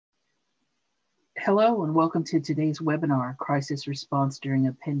Hello and welcome to today's webinar, Crisis Response During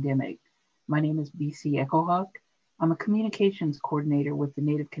a Pandemic. My name is BC Echohawk. I'm a communications coordinator with the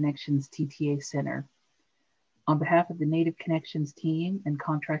Native Connections TTA Center. On behalf of the Native Connections team and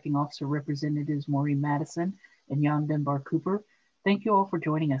contracting officer representatives Maureen Madison and Jan Dunbar Cooper, thank you all for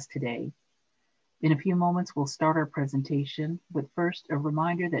joining us today. In a few moments, we'll start our presentation, but first, a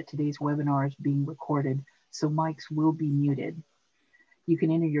reminder that today's webinar is being recorded, so mics will be muted. You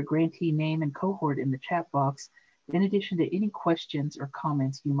can enter your grantee name and cohort in the chat box, in addition to any questions or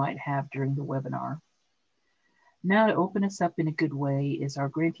comments you might have during the webinar. Now to open us up in a good way is our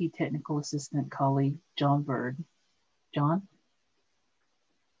grantee technical assistant colleague, John Bird. John?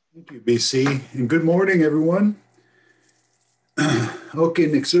 Thank you, BC, and good morning, everyone. Okay,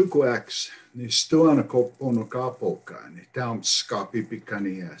 Nixuquax, Nistuana Kopono Kapoka, Nitam Skapi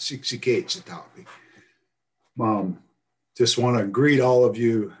Picania, 68 topic. Just want to greet all of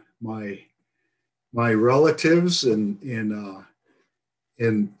you, my relatives in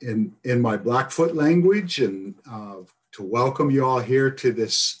my Blackfoot language, and to welcome you all here to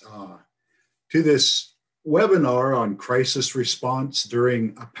this webinar on crisis response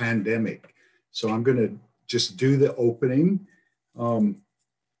during a pandemic. So I'm going to just do the opening. I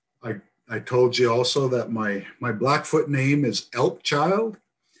told you also that my Blackfoot name is Elkchild,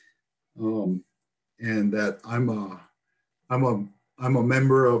 and that I'm a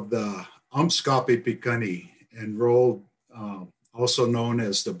member of the Umskapi Pikani, enrolled, also known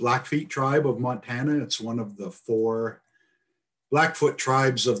as the Blackfeet tribe of Montana. It's one of the 4 Blackfoot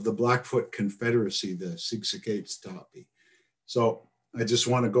tribes of the Blackfoot Confederacy, the Siksikaitsitapi. So I just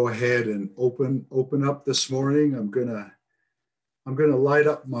want to go ahead and open up this morning. I'm gonna light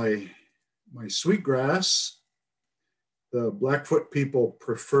up my sweetgrass. The Blackfoot people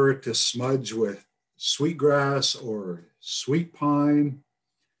prefer to smudge with sweetgrass or sweet pine.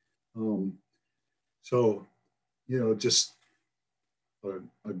 So, just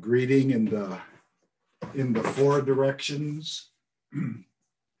a greeting in the 4 directions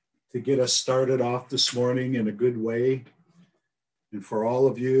to get us started off this morning in a good way. And for all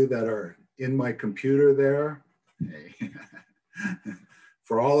of you that are in my computer there, hey,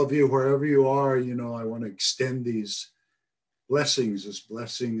 for all of you, wherever you are, I want to extend these blessings, this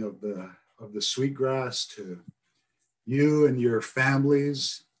blessing of the sweetgrass to you and your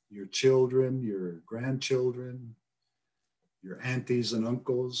families, your children, your grandchildren, your aunties and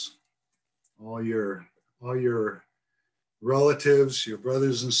uncles, all your relatives, your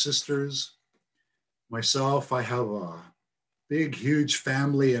brothers and sisters. Myself, I have a big, huge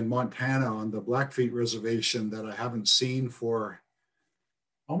family in Montana on the Blackfeet Reservation that I haven't seen for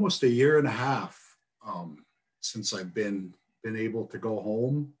almost a year and a half, since I've been able to go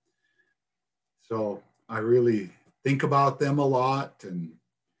home. So I really think about them a lot and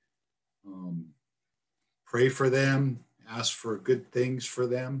pray for them, ask for good things for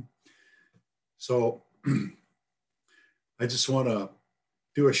them. So I just want to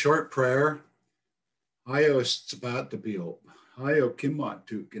do a short prayer. Hayo Tsabatabio, Hayo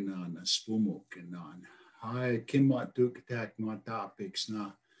Kimatu Kinan, Spumo Kinan, Hay Kimatu Katak Matapix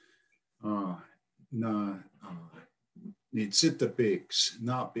na Nitsitapix,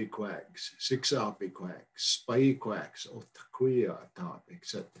 Napiquax, Sixapiquax, Spaiquax, Otaquia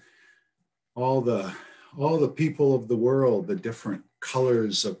topics. All the people of the world, the different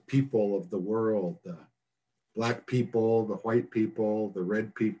colors of people of the world, the black people, the white people, the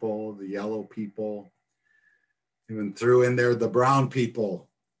red people, the yellow people, even threw in there the brown people,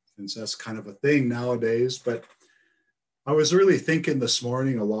 since that's kind of a thing nowadays. But I was really thinking this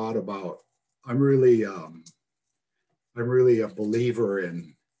morning a lot about, I'm really a believer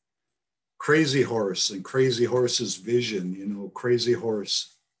in Crazy Horse and Crazy Horse's vision. Crazy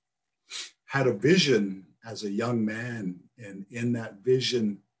Horse had a vision as a young man, and in that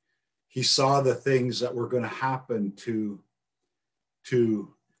vision, he saw the things that were going to happen to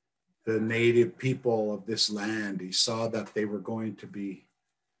the native people of this land. He saw that they were going to be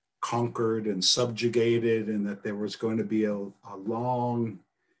conquered and subjugated, and that there was going to be a long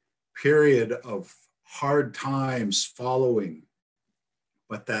period of hard times following,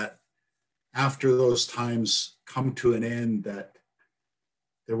 but that after those times come to an end, that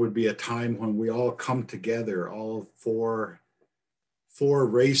there would be a time when we all come together, all four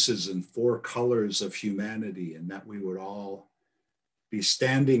races and 4 colors of humanity, and that we would all be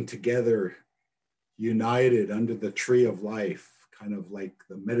standing together, united under the tree of life, kind of like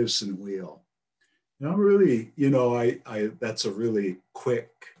the medicine wheel. Really, that's a really quick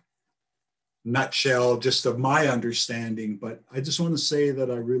nutshell just of my understanding, but I just want to say that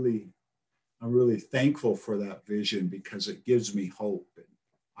I'm really thankful for that vision, because it gives me hope. And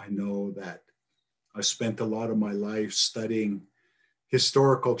I know that I spent a lot of my life studying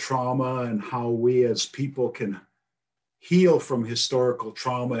historical trauma and how we as people can heal from historical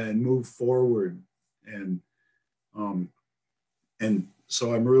trauma and move forward. And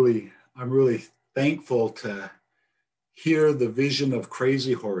so I'm really thankful to hear the vision of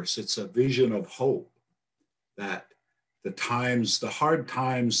Crazy Horse. It's a vision of hope, that the hard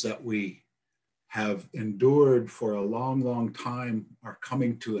times that we have endured for a long, long time are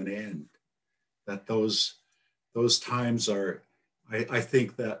coming to an end. That those times are, I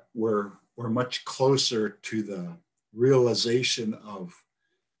think that we're much closer to the realization of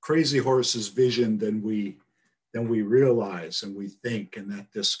Crazy Horse's vision than we realize and we think, and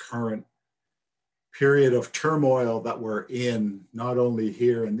that this current period of turmoil that we're in, not only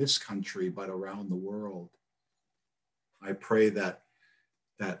here in this country, but around the world, I pray that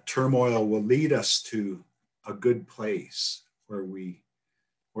turmoil will lead us to a good place where we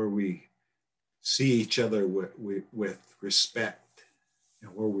see each other with respect,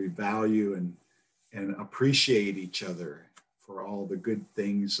 and where we value and appreciate each other for all the good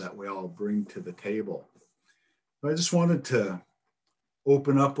things that we all bring to the table. I just wanted to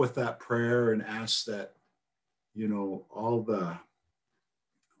open up with that prayer and ask that, you know, all the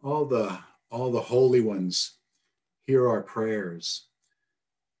holy ones hear our prayers.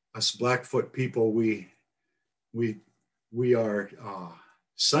 Us Blackfoot people, we are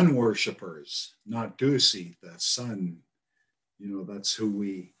sun worshipers, not Ducey, the sun. You know, that's who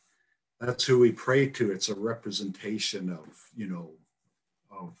we pray to. It's a representation of, you know,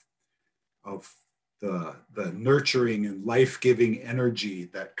 of the nurturing and life-giving energy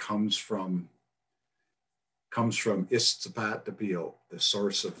that comes from Istapatapio, the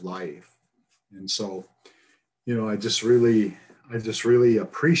source of life. And so, you know, I just really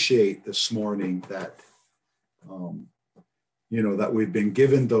appreciate this morning that, you know, that we've been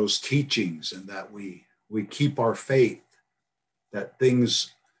given those teachings, and that we keep our faith, that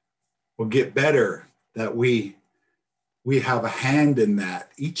things will get better, that we have a hand in that.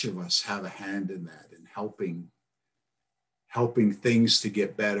 Each of us have a hand in that, in helping things to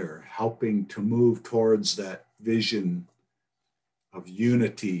get better, helping to move towards that vision of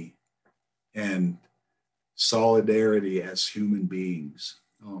unity and solidarity as human beings.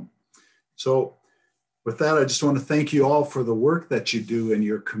 So with that, I just want to thank you all for the work that you do in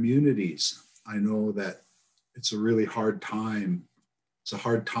your communities. I know that it's a really hard time. It's a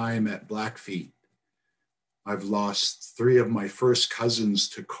hard time at Blackfeet. I've lost 3 of my first cousins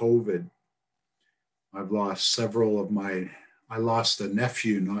to COVID. I've lost I lost a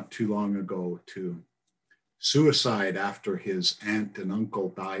nephew not too long ago to suicide after his aunt and uncle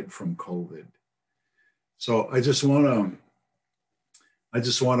died from COVID. So I just want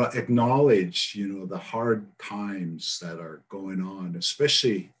to acknowledge, you know, the hard times that are going on,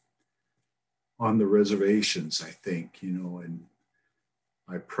 especially on the reservations, I think, you know, and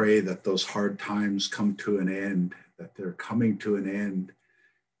I pray that those hard times come to an end, that they're coming to an end,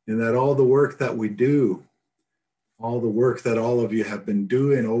 and that all the work that we do, all the work that all of you have been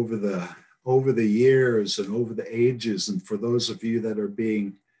doing over the years and over the ages, and for those of you that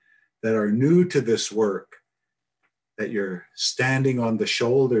are new to this work, that you're standing on the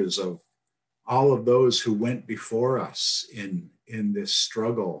shoulders of all of those who went before us in this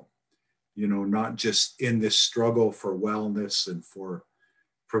struggle, you know, not just in this struggle for wellness and for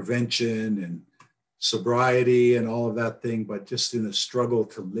prevention and sobriety and all of that thing, but just in a struggle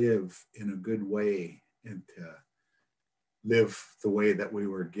to live in a good way and to live the way that we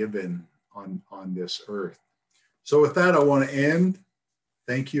were given on this earth. So with that, I want to end.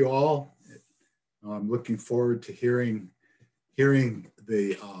 Thank you all. I'm looking forward to hearing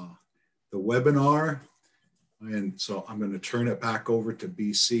the webinar. And so I'm going to turn it back over to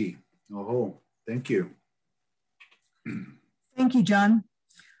BC. Oh, thank you. Thank you, John,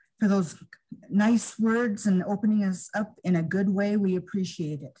 for those nice words and opening us up in a good way. We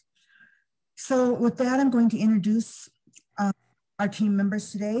appreciate it. So with that, I'm going to introduce our team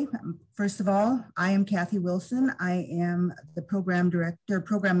members today. First of all, I am Kathy Wilson. I am the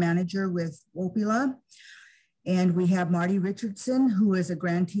program manager with WOPILA. And we have Marty Richardson, who is a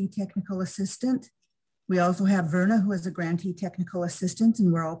grantee technical assistant. We also have Verna, who is a grantee technical assistant,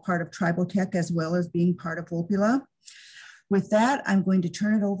 and we're all part of Tribotech as well as being part of WOPILA. With that, I'm going to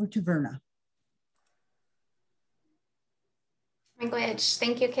turn it over to Verna.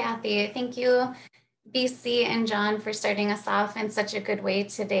 Thank you, Kathy. Thank you, BC and John, for starting us off in such a good way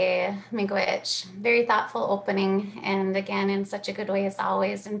today. Miigwech, very thoughtful opening, and again, in such a good way as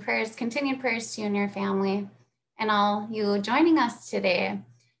always. And prayers, continued prayers to you and your family and all you joining us today.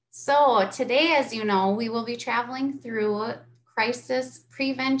 So today, as you know, we will be traveling through crisis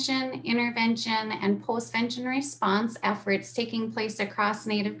prevention, intervention, and postvention response efforts taking place across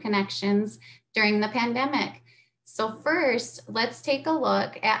Native Connections during the pandemic. So first, let's take a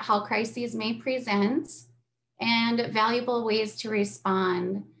look at how crises may present and valuable ways to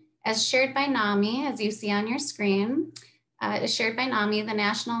respond. As shared by NAMI, as you see on your screen, shared by NAMI, the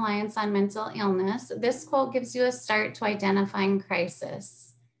National Alliance on Mental Illness, this quote gives you a start to identifying crisis.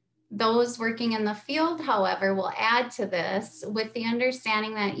 Those working in the field, however, will add to this with the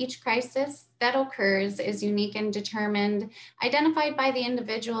understanding that each crisis that occurs is unique and determined, identified by the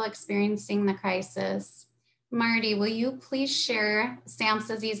individual experiencing the crisis. Marty, will you please share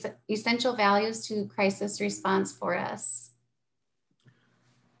SAMHSA's essential values to crisis response for us?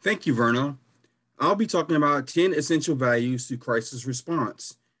 Thank you, Verna. I'll be talking about 10 essential values to crisis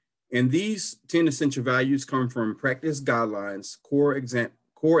response. And these 10 essential values come from practice guidelines,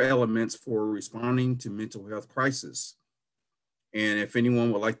 core elements for responding to mental health crisis. And if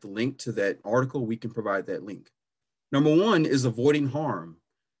anyone would like the link to that article, we can provide that link. Number one is avoiding harm,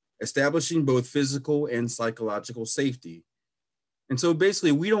 establishing both physical and psychological safety. And so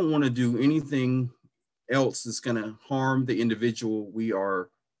basically, we don't want to do anything else that's going to harm the individual we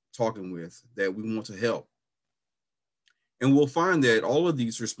are talking with, that we want to help. And we'll find that all of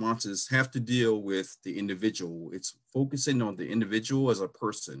these responses have to deal with the individual. It's focusing on the individual as a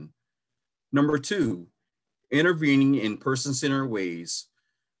person. Number two, intervening in person-centered ways,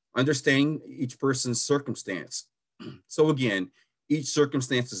 understanding each person's circumstance. So again, each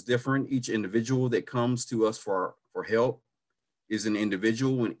circumstance is different. Each individual that comes to us for help is an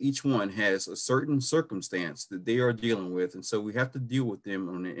individual, and each one has a certain circumstance that they are dealing with. And so we have to deal with them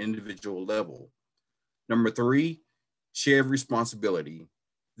on an individual level. Number three, shared responsibility.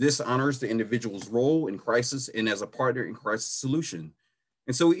 This honors the individual's role in crisis and as a partner in crisis solution.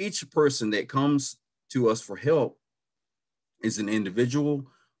 And so each person that comes to us for help is an individual,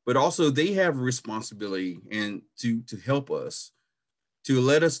 but also they have a responsibility and to help us, to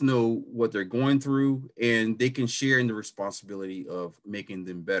let us know what they're going through, and they can share in the responsibility of making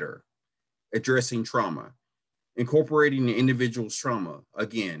them better. Addressing trauma, incorporating the individual's trauma.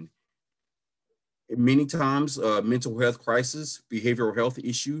 Again, many times mental health crisis, behavioral health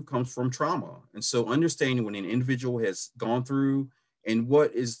issue comes from trauma. And so understanding when an individual has gone through and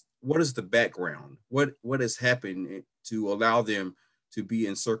what is the background, what has happened to allow them to be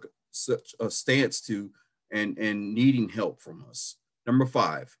in such a stance to and needing help from us. Number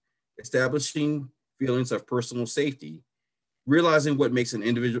five, establishing feelings of personal safety, realizing what makes an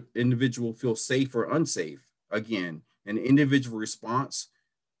individual feel safe or unsafe. Again, an individual response,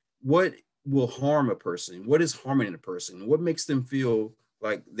 what will harm a person? What is harming a person? What makes them feel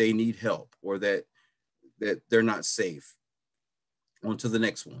like they need help or that they're not safe? On to the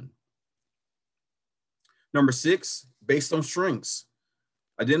next one. Number six, based on strengths,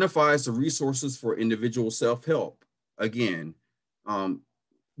 identifies the resources for individual self-help. Again,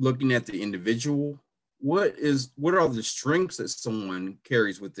 looking at the individual, what are the strengths that someone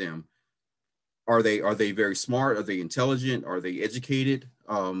carries with them? Are they very smart? Are they intelligent? Are they educated?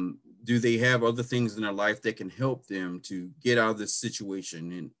 Do they have other things in their life that can help them to get out of this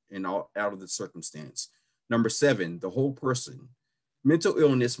situation and out of the circumstance? Number seven, the whole person. Mental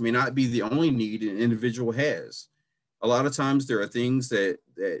illness may not be the only need an individual has. A lot of times there are things that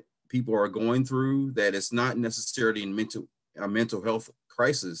people are going through that is not necessarily a mental health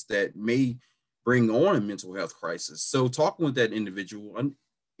crisis that may bring on a mental health crisis. So talking with that individual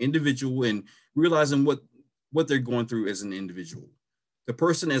and realizing what they're going through as an individual. The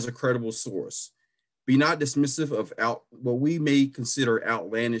person as a credible source. Be not dismissive of what we may consider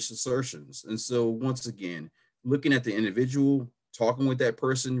outlandish assertions. And so once again, looking at the individual, talking with that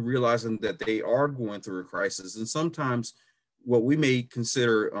person, realizing that they are going through a crisis. And sometimes what we may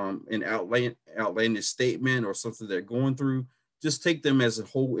consider an outlandish statement or something they're going through, just take them as a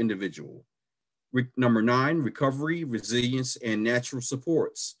whole individual. Number nine, recovery, resilience, and natural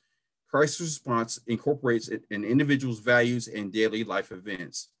supports. Crisis response incorporates an individual's values and daily life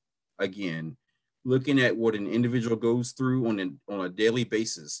events. Again, looking at what an individual goes through on a daily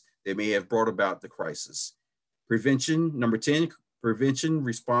basis that may have brought about the crisis. Prevention, number 10, prevention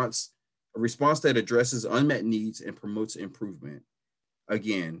response, a response that addresses unmet needs and promotes improvement.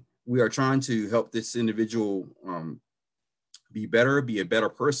 Again, we are trying to help this individual be better, be a better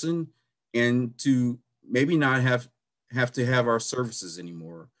person, and to maybe not have to have our services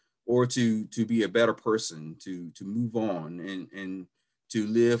anymore, or to be a better person, to move on and to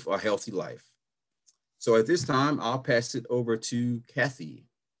live a healthy life. So at this time, I'll pass it over to Kathy.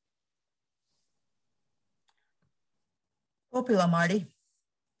 Opila, Marty.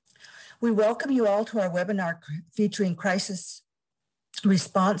 We welcome you all to our webinar featuring crisis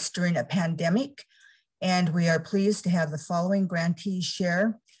response during a pandemic. And we are pleased to have the following grantees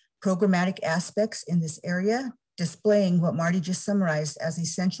share programmatic aspects in this area, displaying what Marty just summarized as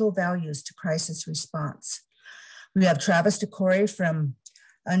essential values to crisis response. We have Travis DeCory from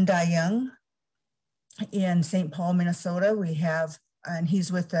Undai Young in St. Paul, Minnesota. We have, and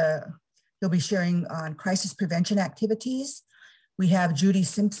he's with he'll be sharing on crisis prevention activities. We have Judy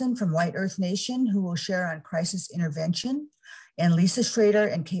Simpson from White Earth Nation, who will share on crisis intervention. And Lisa Schrader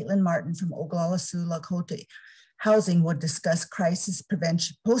and Caitlin Martin from Oglala Sioux Lakota Housing will discuss crisis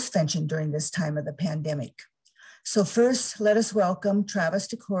prevention, postvention during this time of the pandemic. So first, let us welcome Travis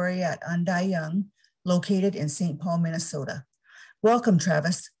DeCory at Undai Young, located in St. Paul, Minnesota. Welcome,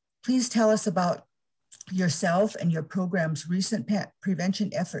 Travis. Please tell us about yourself and your program's recent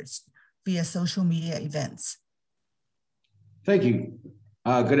prevention efforts via social media events. Thank you.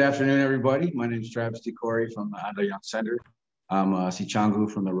 Good afternoon, everybody. My name is Travis DeCory from the Undai Young Center. I'm Sichangu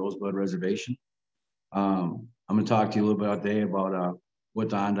from the Rosebud Reservation. I'm going to talk to you a little bit today about what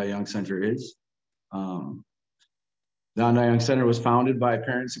the Undai Young Center is. The Undai Young Center was founded by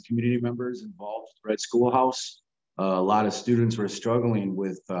parents and community members involved with Red Schoolhouse. A lot of students were struggling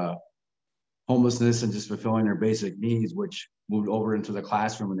with homelessness and just fulfilling their basic needs, which moved over into the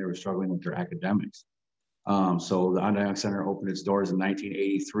classroom when they were struggling with their academics. So the Undai Young Center opened its doors in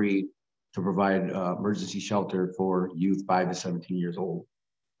 1983 to provide emergency shelter for youth 5 to 17 years old.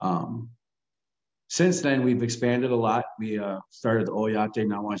 Since then, we've expanded a lot. We started the Oyate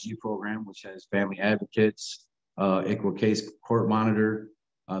Nawaji program, which has family advocates, ICWA case court monitor,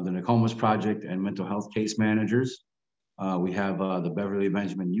 the Nokomis Project, and mental health case managers. We have the Beverly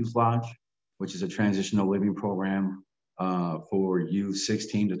Benjamin Youth Lodge, which is a transitional living program for youth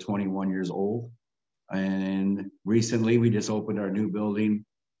 16 to 21 years old. And recently, we just opened our new building,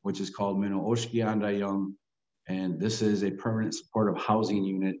 which is called Mino Oshki Undai Young. And this is a permanent supportive housing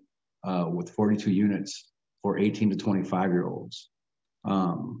unit with 42 units for 18 to 25-year-olds.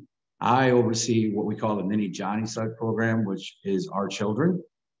 I oversee what we call the Nini Johnny Sug program, which is our children.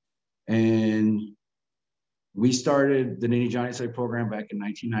 And we started the Nini Johnny Sug program back in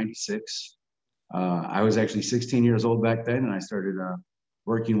 1996. I was actually 16 years old back then, and I started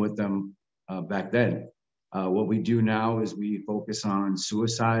working with them back then. What we do now is we focus on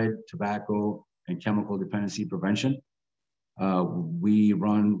suicide, tobacco, and chemical dependency prevention. We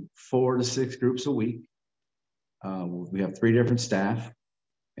run 4 to 6 groups a week. We have 3 different staff.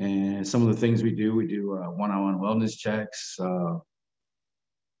 And some of the things we do one-on-one wellness checks,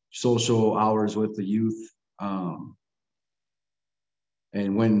 social hours with the youth.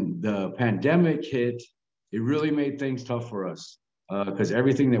 And when the pandemic hit, it really made things tough for us because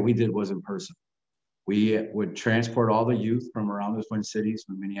everything that we did was in person. We would transport all the youth from around the Twin Cities,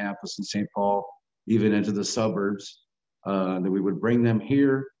 from Minneapolis and St. Paul, even into the suburbs. That we would bring them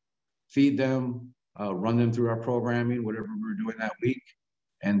here, feed them, run them through our programming, whatever we were doing that week,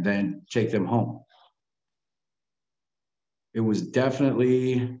 and then take them home. It was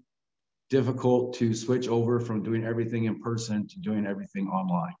definitely difficult to switch over from doing everything in person to doing everything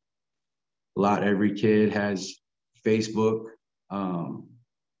online. Every kid has Facebook,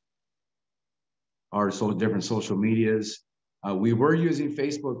 or different social medias. We were using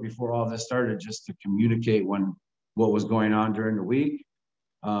Facebook before all this started just to communicate what was going on during the week.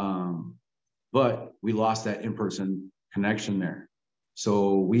 But we lost that in-person connection there.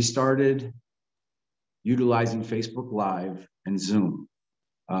 So we started utilizing Facebook Live and Zoom.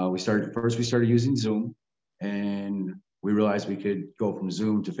 We started using Zoom, and we realized we could go from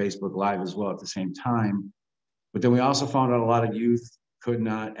Zoom to Facebook Live as well at the same time. But then we also found out a lot of youth could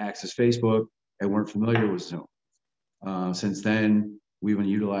not access Facebook and weren't familiar with Zoom. Since then, we've been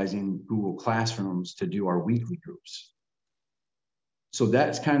utilizing Google Classrooms to do our weekly groups. So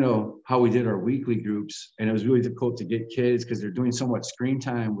that's kind of how we did our weekly groups. And it was really difficult to get kids because they're doing so much screen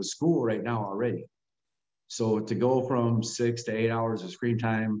time with school right now already. So to go from 6 to 8 hours of screen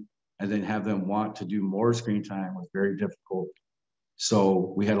time and then have them want to do more screen time was very difficult.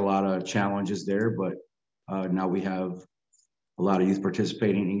 So we had a lot of challenges there, but now we have a lot of youth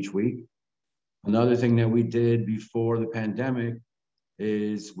participating each week. Another thing that we did before the pandemic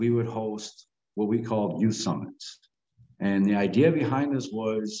is we would host what we called youth summits. And the idea behind this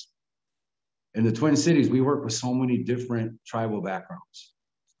was, in the Twin Cities, we work with so many different tribal backgrounds.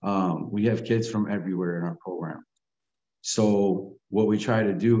 We have kids from everywhere in our program. So what we try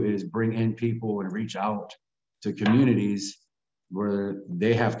to do is bring in people and reach out to communities where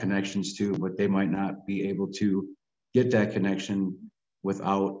they have connections to, but they might not be able to get that connection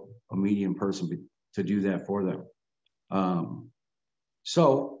without a medium person to do that for them.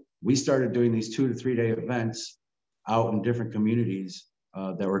 So we started doing these 2 to 3 day events out in different communities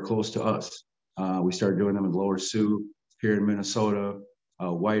that were close to us. We started doing them in Lower Sioux, here in Minnesota,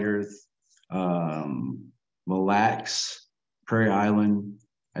 White Earth, Mille Lacs, Prairie Island,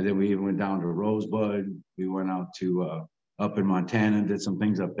 and then we even went down to Rosebud. We went out to up in Montana, did some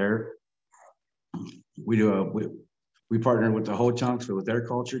things up there. We partnered with the Ho-Chunks with their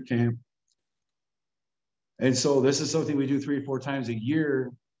culture camp. And so this is something we do 3 or 4 times a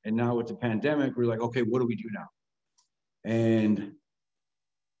year. And now with the pandemic, we're like, okay, what do we do now? And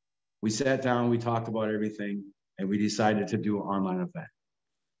we sat down, we talked about everything, and we decided to do an online event.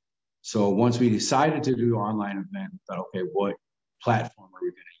 So once we decided to do an online event, we thought, okay, what platform are we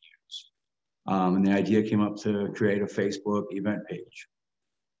going to use? And the idea came up to create a Facebook event page.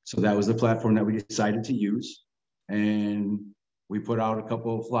 So that was the platform that we decided to use. And we put out a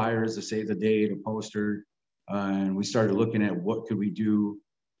couple of flyers to save the date, a poster, and we started looking at what could we do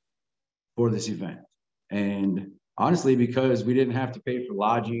for this event. And honestly, because we didn't have to pay for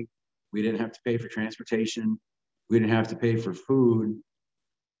lodging, we didn't have to pay for transportation, we didn't have to pay for food,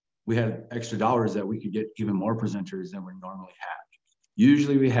 we had extra dollars that we could get even more presenters than we normally have.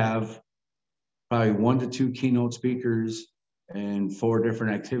 Usually we have probably 1 to 2 keynote speakers and 4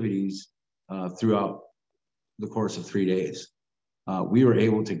 different activities throughout the course of 3 days. We were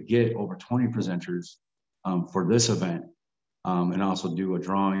able to get over 20 presenters for this event, and also do a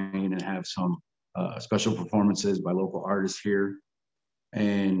drawing and have some special performances by local artists here.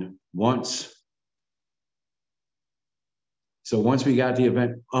 And once we got the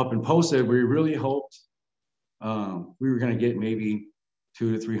event up and posted, we really hoped we were going to get maybe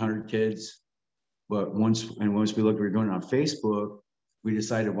 200 to 300 kids. But once we looked, we were doing it on Facebook, we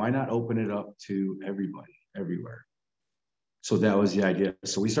decided, why not open it up to everybody, everywhere? So that was the idea.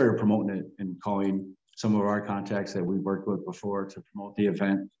 So we started promoting it and calling some of our contacts that we worked with before to promote the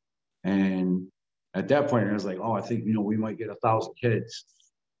event. And at that point, I was like, oh, I think, we might get 1,000 kids.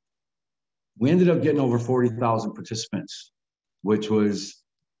 We ended up getting over 40,000 participants, which was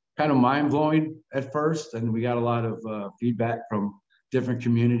kind of mind-blowing at first. And we got a lot of feedback from different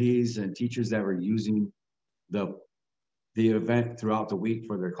communities and teachers that were using the event throughout the week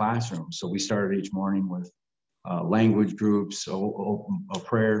for their classrooms. So we started each morning with language groups, a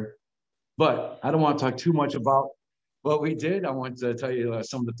prayer. But I don't want to talk too much about what we did. I want to tell you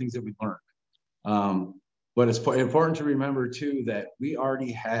some of the things that we learned. But it's important to remember too that we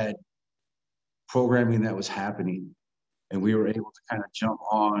already had programming that was happening, and we were able to kind of jump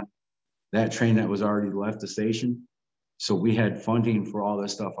on that train that was already left the station. So we had funding for all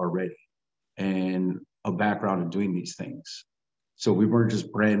this stuff already and a background in doing these things. So we weren't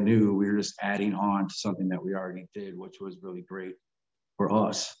just brand new, we were just adding on to something that we already did, which was really great for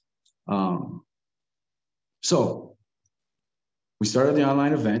us. So we started the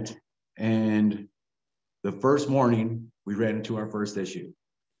online event, and the first morning we ran into our first issue.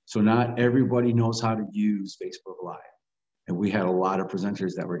 So not everybody knows how to use Facebook Live. And we had a lot of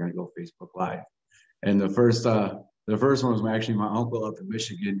presenters that were going to go Facebook Live. And the first one was actually my uncle up in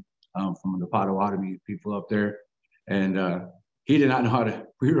Michigan, from the Potawatomi people up there. And he did not know how to,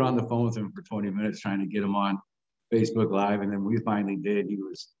 we were on the phone with him for 20 minutes trying to get him on Facebook Live. And then we finally did. He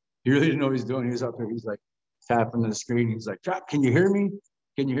really didn't know what he was doing. He was up there, he's like tapping the screen. He's like, "Chop, can you hear me?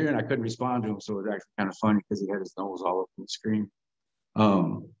 Can you hear?" And I couldn't respond to him. So it was actually kind of funny because he had his nose all up on the screen.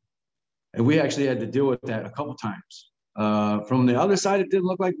 And we actually had to deal with that a couple times. From the other side, it didn't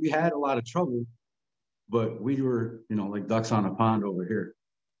look like we had a lot of trouble, but we were, like ducks on a pond over here.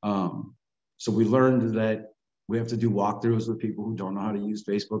 So we learned that we have to do walkthroughs with people who don't know how to use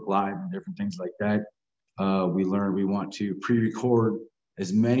Facebook Live and different things like that. We learned we want to pre-record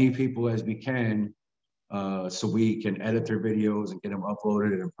as many people as we can, so we can edit their videos and get them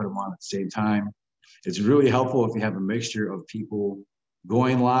uploaded and put them on at the same time. It's really helpful if you have a mixture of people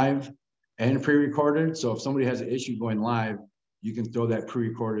going live and pre-recorded. So if somebody has an issue going live, you can throw that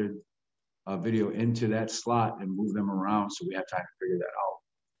pre-recorded video into that slot and move them around so we have time to figure that out.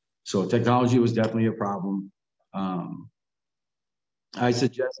 So technology was definitely a problem. I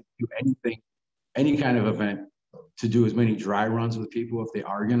suggest if you do anything, any kind of event, to do as many dry runs with people if they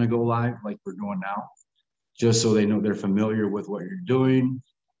are going to go live like we're doing now, just so they know they're familiar with what you're doing.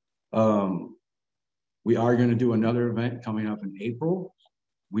 We are going to do another event coming up in April.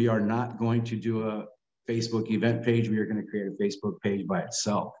 We are not going to do a Facebook event page. We are going to create a Facebook page by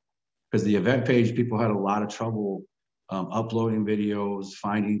itself, because the event page, people had a lot of trouble uploading videos,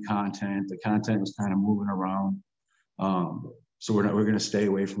 finding content. The content was kind of moving around. So we're going to stay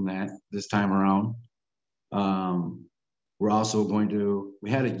away from that this time around. We're also we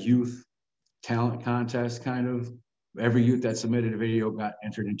had a youth talent contest kind of. Every youth that submitted a video got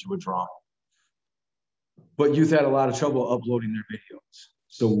entered into a drawing. but youth had a lot of trouble uploading their videos.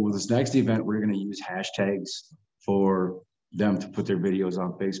 So with this next event, we're going to use hashtags for them to put their videos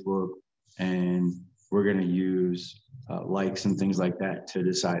on Facebook, and we're going to use likes and things like that to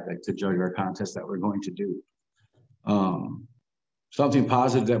decide, like to judge our contest that we're going to do. Something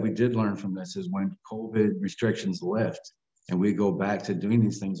positive that we did learn from this is when COVID restrictions lift and we go back to doing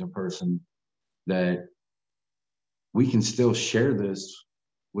these things in person, that we can still share this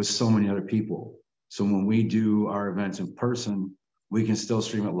with so many other people. So when we do our events in person, we can still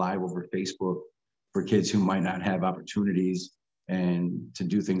stream it live over Facebook for kids who might not have opportunities and to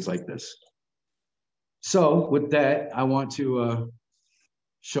do things like this. So with that, I want to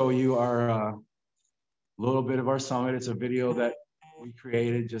show you our little bit of our summit. It's a video that we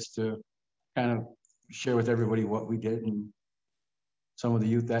created just to kind of share with everybody what we did and some of the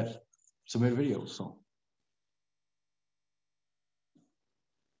youth that submitted videos. So.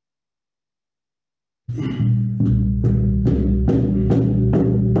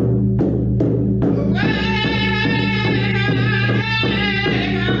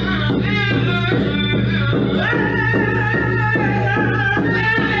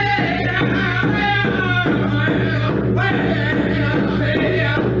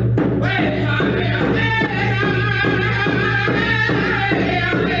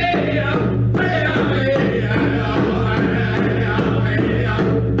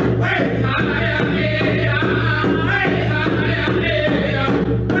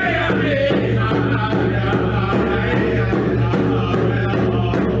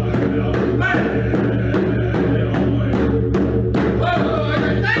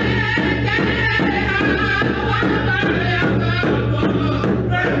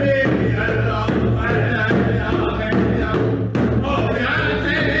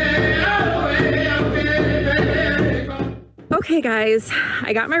 Okay guys,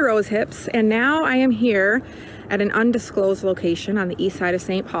 I got my rose hips and now I am here at an undisclosed location on the east side of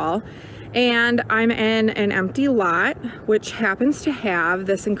St. Paul, and I'm in an empty lot which happens to have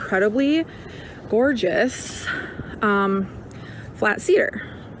this incredibly gorgeous flat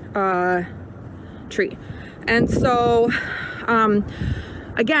cedar tree. And so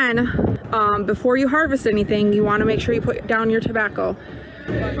again, before you harvest anything, you want to make sure you put down your tobacco.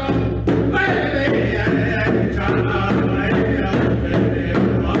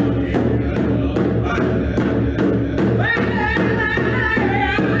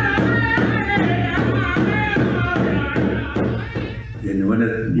 And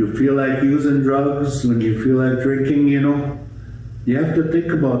when you feel like using drugs, when you feel like drinking, you know, you have to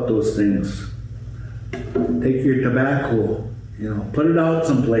think about those things. Take your tobacco, you know, put it out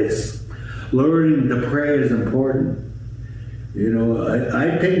someplace. Learning to pray is important. You know,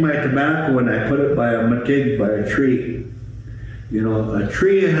 I take my tobacco and I put it by a matig, by a tree. You know, a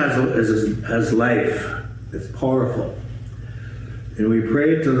tree has life. It's powerful. And we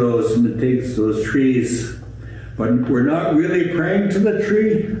pray to those matigs, those trees, but we're not really praying to the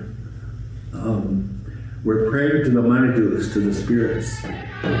tree. We're praying to the manidus, to the spirits.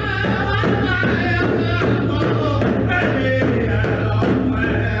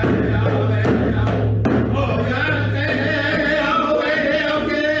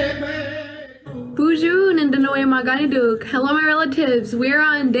 Hello my relatives, we're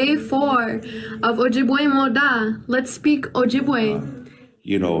on day 4 of Ojibwe Moda. Let's speak Ojibwe.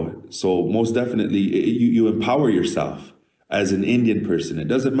 You know, so most definitely you empower yourself as an Indian person. It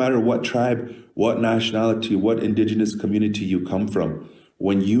doesn't matter what tribe, what nationality, what indigenous community you come from.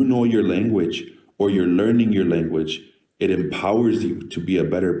 When you know your language or you're learning your language, it empowers you to be a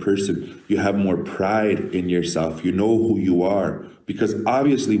better person. You have more pride in yourself. You know who you are, because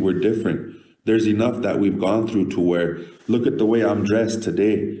obviously we're different. There's enough that we've gone through to where, look at the way I'm dressed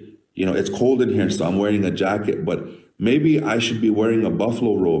today. You know, it's cold in here, so I'm wearing a jacket, but maybe I should be wearing a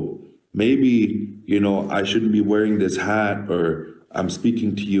buffalo robe. Maybe, you know, I shouldn't be wearing this hat, or I'm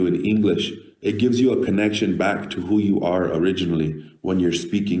speaking to you in English. It gives you a connection back to who you are originally when you're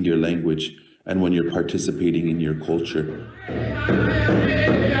speaking your language and when you're participating in your culture.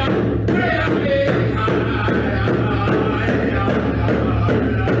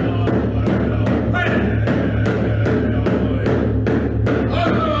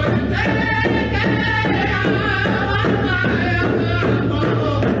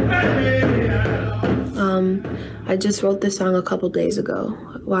 I just wrote this song a couple days ago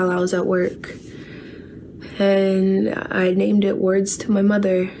while I was at work, and I named it Words to My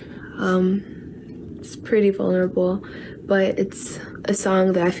Mother. It's pretty vulnerable, but it's a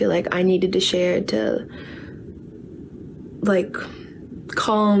song that I feel like I needed to share to, like,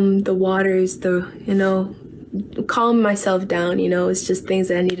 calm the waters, calm myself down, you know. It's just things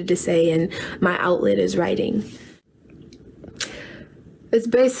that I needed to say, and my outlet is writing. It's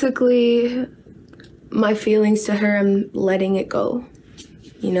basically my feelings to her. I'm letting it go.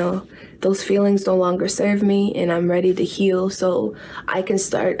 You know, those feelings no longer serve me, and I'm ready to heal so I can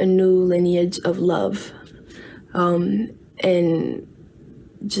start a new lineage of love. And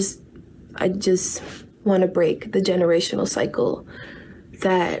I just want to break the generational cycle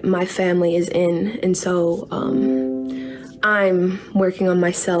that my family is in. And so I'm working on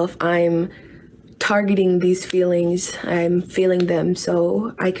myself. I'm targeting these feelings. I'm feeling them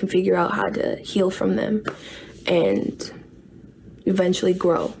so I can figure out how to heal from them and eventually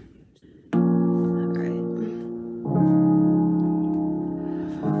grow. All right.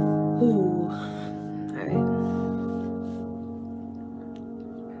 Ooh. All right.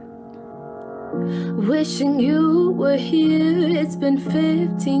 Wishing you were here. It's been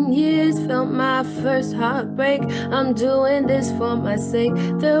 15 years, felt my first heartbreak. I'm doing this for my sake.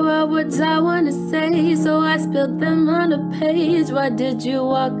 There are words I want to say, so I spilled them on a page. Why did you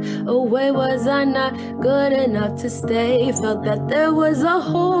walk away? Was I not good enough to stay? Felt that there was a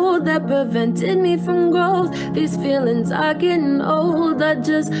hole that prevented me from growth. These feelings are getting old. I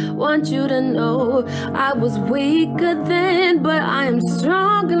just want you to know I was weaker then, but I am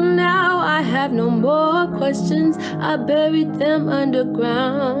stronger now. I have no more questions. I buried them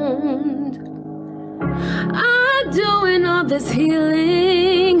underground. I'm doing all this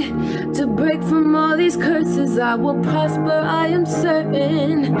healing to break from all these curses. I will prosper, I am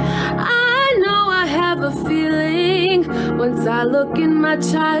certain. I know I have a feeling once I look in my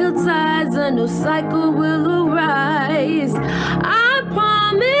child's eyes, a new cycle will arise. I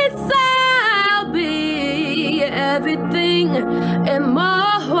promise I'll be everything and more.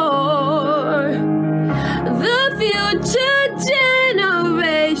 The future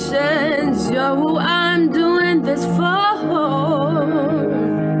generations, you're who I'm doing this for.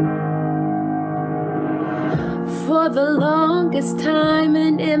 For the longest time,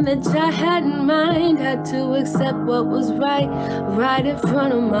 an image I had in mind had to accept what was right in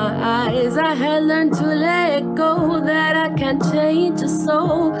front of my eyes. I had learned to let go, that I can't change a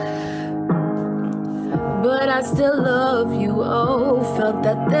soul. But I still love you, oh. Felt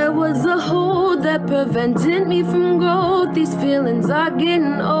that there was a hole that prevented me from growth. These feelings are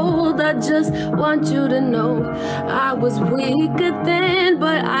getting old. I just want you to know I was weaker then,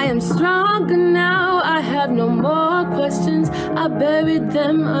 but I am stronger now. I have no more questions. I buried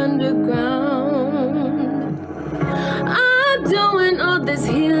them underground. I'm doing all this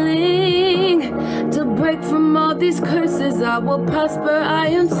healing to break from all these curses. I will prosper, I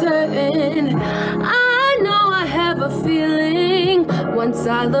am certain. I know I have a feeling once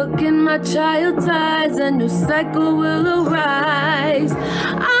I look in my child's eyes, a new cycle will arise.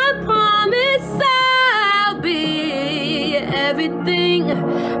 I promise I'll be everything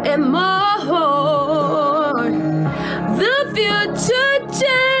and more. The future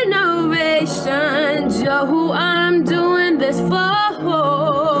generations, you're who I'm doing this for.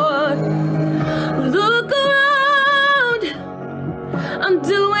 Look around, I'm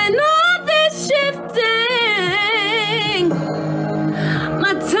doing all this shifting.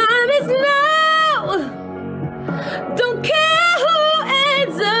 My time is now. Don't care who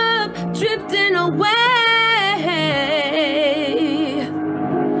ends up drifting away.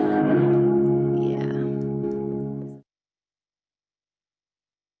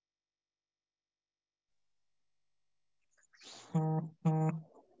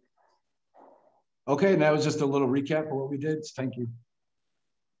 Okay, and that was just a little recap of what we did. Thank you.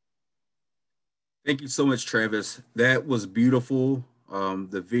 Thank you so much, Travis. That was beautiful.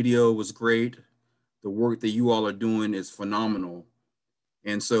 The video was great. The work that you all are doing is phenomenal.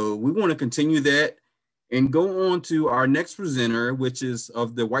 And so we want to continue that and go on to our next presenter, which is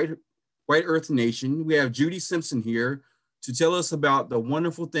of the White Earth Nation. We have Judy Simpson here to tell us about the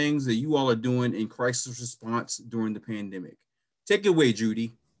wonderful things that you all are doing in crisis response during the pandemic. Take it away,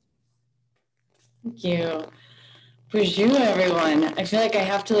 Judy. Thank you. Bonjour, everyone. I feel like I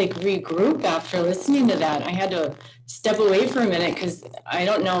have to regroup after listening to that. I had to step away for a minute because I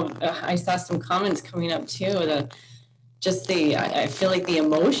don't know. I saw some comments coming up too. I feel like the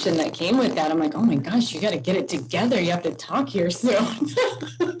emotion that came with that. I'm like, oh my gosh, you got to get it together. You have to talk here soon.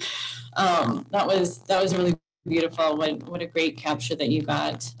 That was really beautiful. What a great capture that you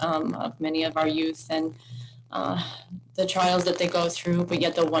got of many of our youth and the trials that they go through, but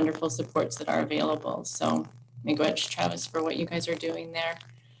yet the wonderful supports that are available. So miigwech, Travis, for what you guys are doing there.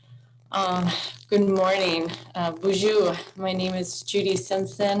 Good morning. Bonjour. My name is Judy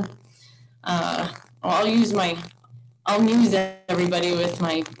Simpson. I'll amuse everybody with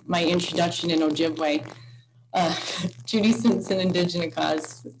my introduction in Ojibwe. Judy Simpson,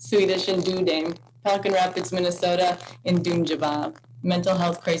 Indigenous, Swedish and Dudane, Pelican Rapids, Minnesota, and Dunjabab, Mental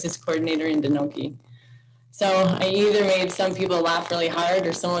Health Crisis Coordinator in Denoki. So I either made some people laugh really hard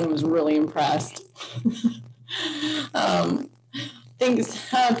or someone was really impressed. Thanks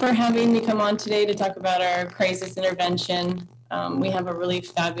for having me come on today to talk about our crisis intervention. We have a really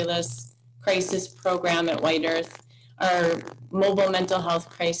fabulous crisis program at White Earth. Our mobile mental health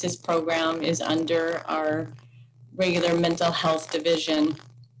crisis program is under our regular mental health division.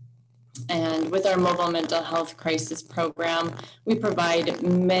 And with our mobile mental health crisis program, we provide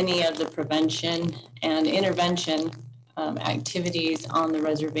many of the prevention and intervention activities on the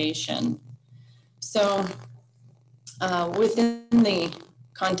reservation. So within the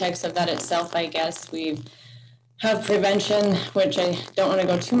context of that itself, I guess we have prevention, which I don't want to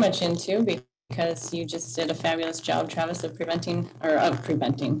go too much into because you just did a fabulous job, Travis, of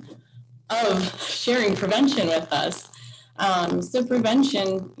sharing prevention with us. So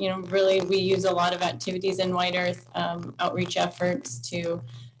prevention, really we use a lot of activities in White Earth, outreach efforts to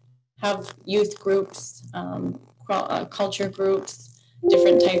have youth groups, culture groups,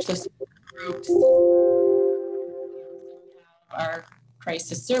 different types of groups. Our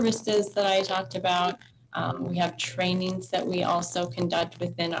crisis services that I talked about. We have trainings that we also conduct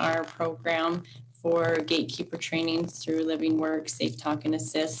within our program for gatekeeper trainings through Living Work, Safe Talk and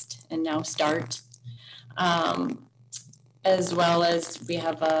Assist, and now START. As well as we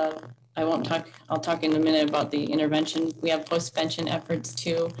have I'll talk in a minute about the intervention. We have postvention efforts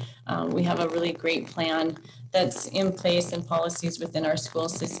too. We have a really great plan that's in place and policies within our school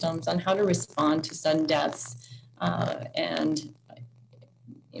systems on how to respond to sudden deaths and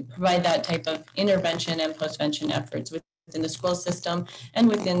provide that type of intervention and postvention efforts within the school system and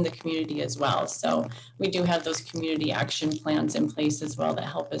within the community as well. So we do have those community action plans in place as well that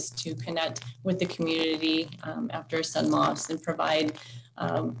help us to connect with the community after a sudden loss and provide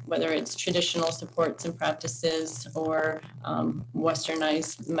whether it's traditional supports and practices or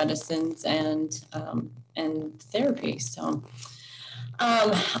westernized medicines and therapy. So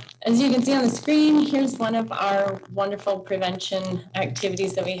as you can see on the screen, here's one of our wonderful prevention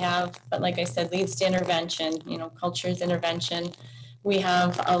activities that we have, but like I said, leads to intervention, cultures intervention. We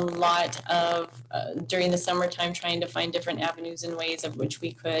have a lot of, during the summertime, trying to find different avenues and ways of which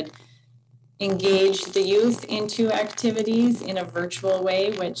we could engage the youth into activities in a virtual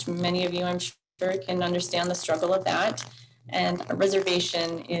way, which many of you, I'm sure, can understand the struggle of that. And a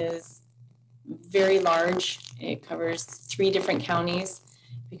reservation is very large. It covers 3 different counties.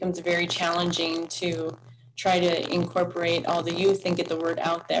 It becomes very challenging to try to incorporate all the youth and get the word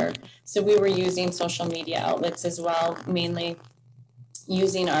out there. So we were using social media outlets as well, mainly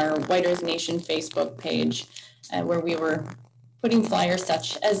using our White Earth Nation Facebook page, where we were putting flyers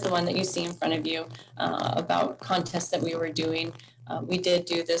such as the one that you see in front of you about contests that we were doing. We did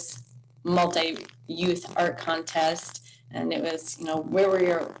do this multi-youth art contest. And it was, where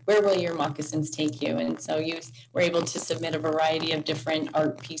will your moccasins take you? And so youth were able to submit a variety of different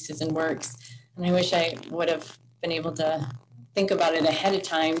art pieces and works. And I wish I would have been able to think about it ahead of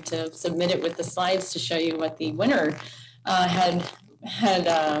time to submit it with the slides to show you what the winner had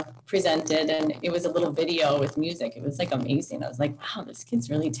presented. And it was a little video with music. It was like amazing. I was like, wow, this kid's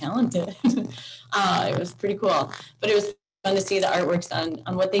really talented. It was pretty cool. But it was fun to see the artworks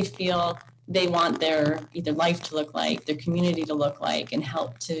on what they feel they want their either life to look like, their community to look like, and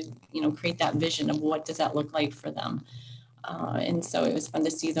help to, create that vision of what does that look like for them. And so it was fun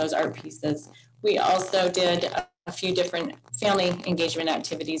to see those art pieces. We also did a few different family engagement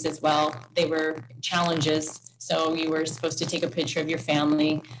activities as well. They were challenges. So you were supposed to take a picture of your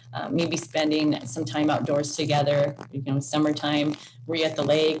family, maybe spending some time outdoors together, summertime, were you at the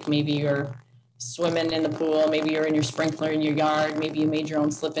lake, maybe you're swimming in the pool, maybe you're in your sprinkler in your yard, maybe you made your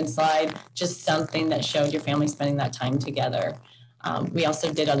own slip and slide, just something that showed your family spending that time together. We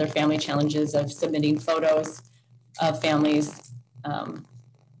also did other family challenges of submitting photos of families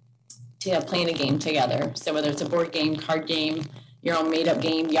playing a game together. So whether it's a board game, card game, your own made up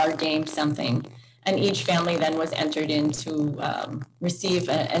game, yard game, something. And each family then was entered in to receive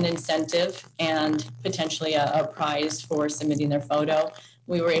an incentive and potentially a prize for submitting their photo.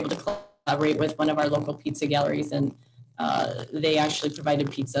 We were able to collaborate with one of our local pizza galleries, and they actually provided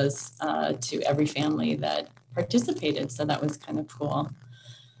pizzas to every family that participated. So that was kind of cool.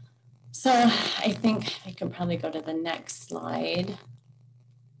 So I think I could probably go to the next slide.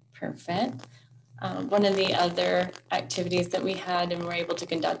 Perfect. One of the other activities that we had and were able to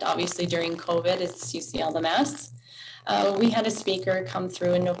conduct, obviously during COVID, is UCLMS. We had a speaker come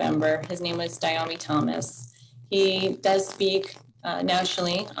through in November. His name was Dayami Thomas. He does speak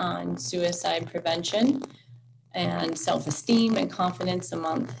nationally on suicide prevention. and self-esteem and confidence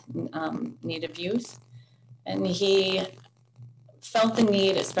among Native youth. And he felt the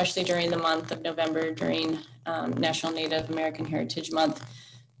need, especially during the month of November, during National Native American Heritage Month,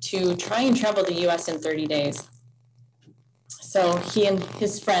 to try and travel the US in 30 days. So he and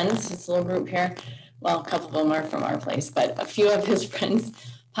his friends, his little group here, well, a couple of them are from our place, but a few of his friends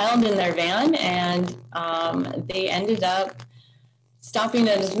piled in their van, and they ended up stopping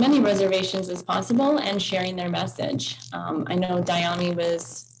at as many reservations as possible and sharing their message. I know Dayami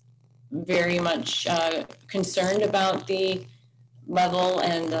was very much concerned about the level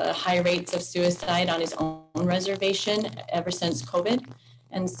and the high rates of suicide on his own reservation ever since COVID.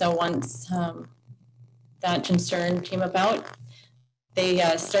 And so once that concern came about, they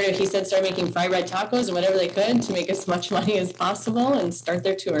started making fried red tacos and whatever they could to make as much money as possible and start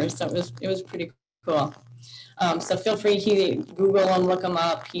their tour. So it was pretty cool. So feel free to Google him, look him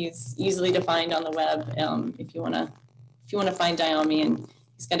up. He's easily to find on the web if you wanna find Dayami, and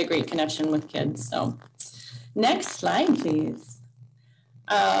he's got a great connection with kids. So next slide, please.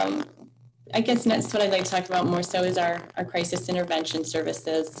 I guess next what I'd like to talk about more so is our crisis intervention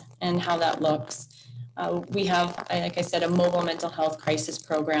services and how that looks. We have, like I said, a mobile mental health crisis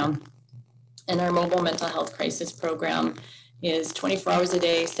program. And our mobile mental health crisis program is 24 hours a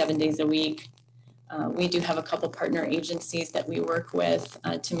day, 7 days a week. We do have a couple partner agencies that we work with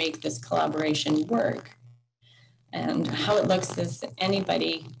to make this collaboration work. And how it looks is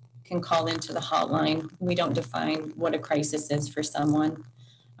anybody can call into the hotline. We don't define what a crisis is for someone.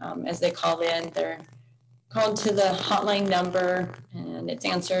 As they call in, they're called to the hotline number, and it's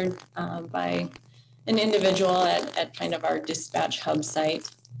answered by an individual at kind of our dispatch hub site.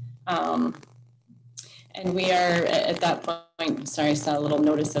 And we are at that point, sorry, I saw a little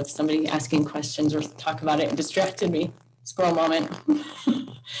notice of somebody asking questions or talk about it and distracted me. Squirrel moment.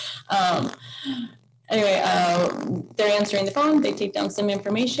 Anyway, they're answering the phone, they take down some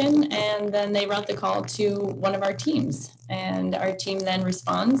information, and then they route the call to one of our teams. And our team then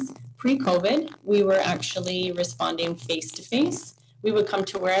responds. Pre-COVID, we were actually responding face-to-face. We would come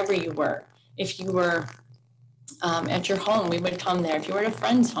to wherever you were. If you were at your home, we would come there. If you were at a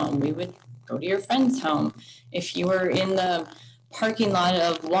friend's home, we would go to your friend's home. If you were in the parking lot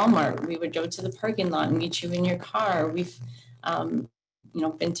of Walmart, we would go to the parking lot and meet you in your car. We've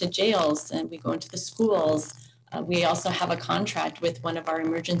been to jails, and we go into the schools. We also have a contract with one of our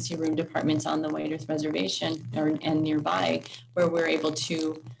emergency room departments on the White Earth Reservation and nearby, where we're able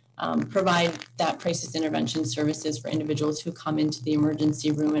to provide that crisis intervention services for individuals who come into the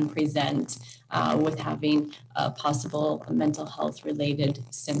emergency room and present with having a possible mental health related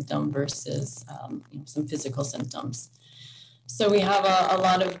symptom versus some physical symptoms. So we have a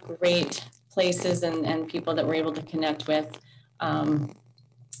lot of great places and people that we're able to connect with.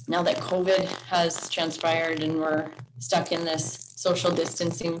 Now that COVID has transpired and we're stuck in this social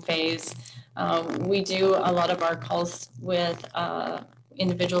distancing phase, we do a lot of our calls with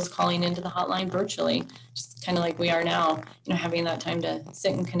individuals calling into the hotline virtually, just kind of like we are now, having that time to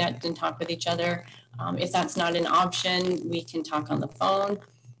sit and connect and talk with each other. If that's not an option, we can talk on the phone.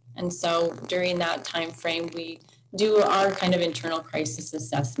 And so during that time frame, we do our kind of internal crisis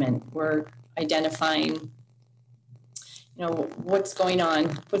assessment. We're identifying what's going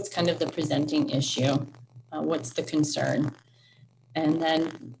on, what's kind of the presenting issue, what's the concern, and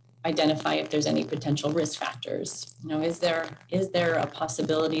then identify if there's any potential risk factors. Is there a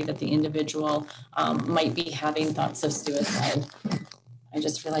possibility that the individual might be having thoughts of suicide? I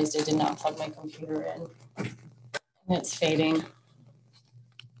just realized I did not plug my computer in, and it's fading.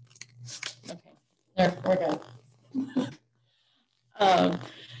 Okay, there, we're good.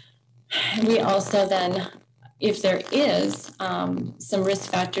 We also then, if there is some risk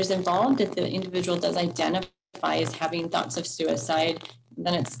factors involved, if the individual does identify as having thoughts of suicide,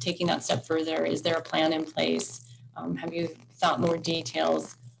 then it's taking that step further. Is there a plan in place? Have you thought more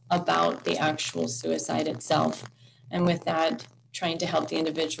details about the actual suicide itself? And with that, trying to help the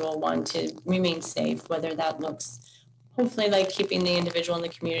individual want to remain safe, whether that looks hopefully like keeping the individual in the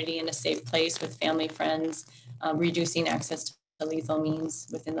community in a safe place with family, friends, reducing access to lethal means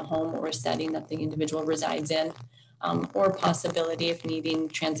within the home or setting that the individual resides in, or possibility of needing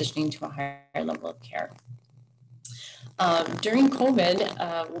transitioning to a higher level of care. During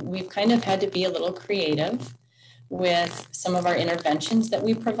COVID, we've kind of had to be a little creative with some of our interventions that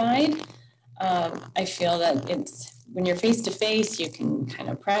we provide. I feel that when you're face-to-face, you can kind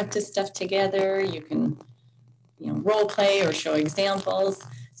of practice stuff together, you can role play or show examples.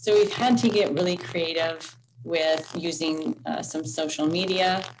 So we've had to get really creative with using some social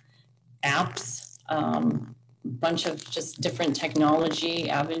media apps, bunch of just different technology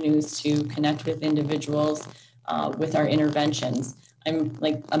avenues to connect with individuals. with our interventions. I'm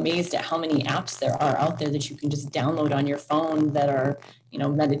like amazed at how many apps there are out there that you can just download on your phone that are, you know,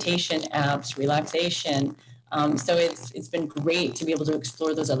 meditation apps, relaxation. So it's been great to be able to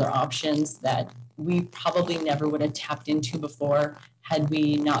explore those other options that we probably never would have tapped into before had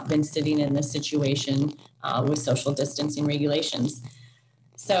we not been sitting in this situation with social distancing regulations.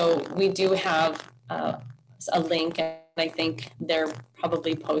 So we do have a link, and I think they're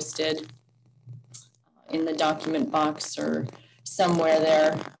probably posted in the document box or somewhere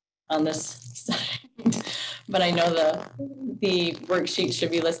there on this side. But I know the worksheet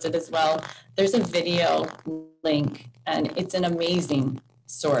should be listed as well. There's a video link, and it's an amazing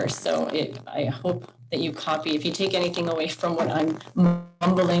source. So I hope that you copy. If you take anything away from what I'm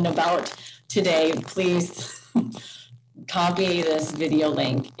mumbling about today, please copy this video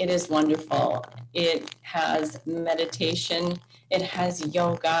link. It is wonderful. It has meditation, it has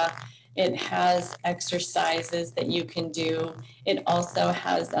yoga, it has exercises that you can do. It also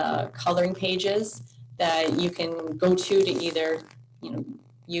has coloring pages that you can go to either, you know,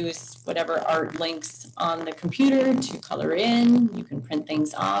 use whatever art links on the computer to color in. You can print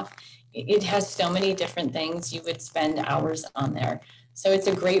things off. It has so many different things. You would spend hours on there. So it's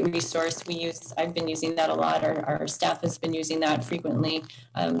a great resource. I've been using that a lot. Our staff has been using that frequently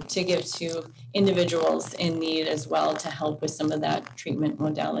to give to individuals in need as well to help with some of that treatment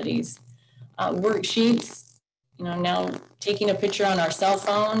modalities. Worksheets, you know, now taking a picture on our cell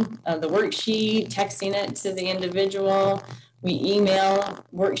phone of the worksheet, texting it to the individual. We email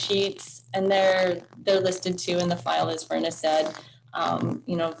worksheets, and they're listed too in the file, as Verna said.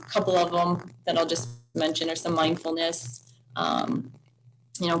 You know, a couple of them that I'll just mention are some mindfulness,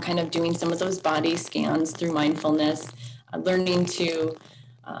 you know, kind of doing some of those body scans through mindfulness, learning to, you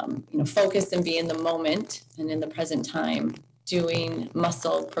know, focus and be in the moment and in the present time, doing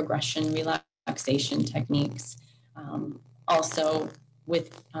muscle progression, relaxation techniques. Also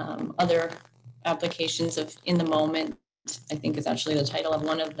with other applications of in the moment, I think is actually the title of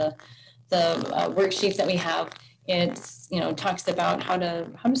one of the worksheets that we have. It's, you know, talks about how to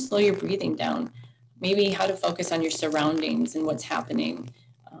slow your breathing down, maybe how to focus on your surroundings and what's happening.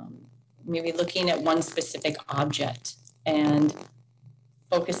 Maybe looking at one specific object and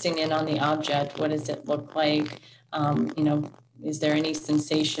focusing in on the object. What does it look like? You know, is there any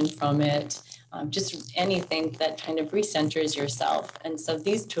sensation from it? Just anything that kind of recenters yourself. And so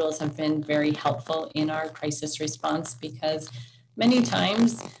these tools have been very helpful in our crisis response, because many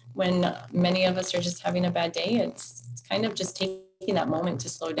times when many of us are just having a bad day, it's kind of just taking that moment to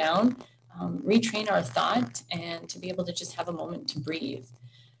slow down, retrain our thought, and to be able to just have a moment to breathe.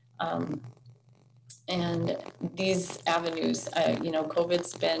 And these avenues, you know,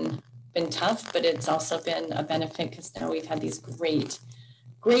 COVID's been tough, but it's also been a benefit because now we've had these great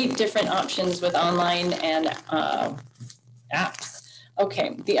different options with online and apps.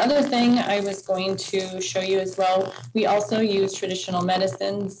 Okay, the other thing I was going to show you as well, we also use traditional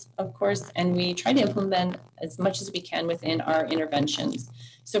medicines, of course, and we try to implement as much as we can within our interventions.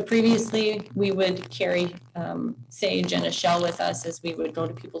 So previously we would carry sage and a shell with us as we would go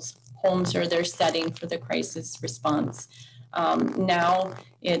to people's homes or their setting for the crisis response. Now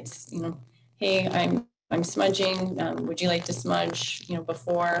it's, you know, hey, I'm smudging, would you like to smudge, you know,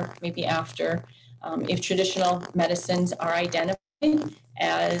 before, maybe after. If traditional medicines are identified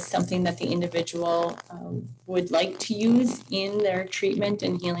as something that the individual would like to use in their treatment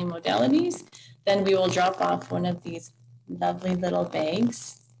and healing modalities, then we will drop off one of these lovely little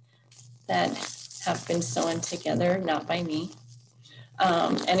bags that have been sewn together, not by me.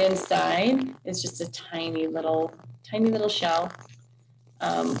 And inside is just a tiny little shell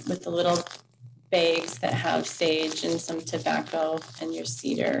with the little bags that have sage and some tobacco and your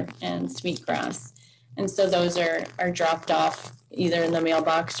cedar and sweetgrass. And so those are dropped off either in the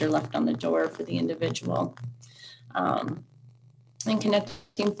mailbox or left on the door for the individual. And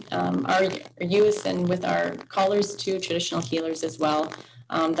connecting our youth and with our callers to traditional healers as well.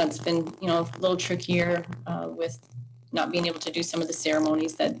 That's been, you know, a little trickier with not being able to do some of the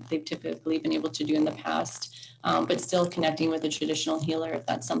ceremonies that they've typically been able to do in the past. But still connecting with a traditional healer, if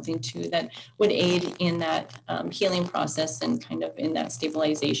that's something too that would aid in that healing process and kind of in that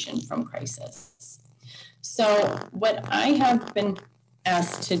stabilization from crisis. So what I have been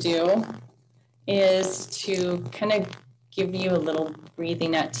asked to do is to kind of give you a little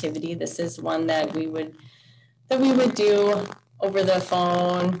breathing activity. This is one that we would do over the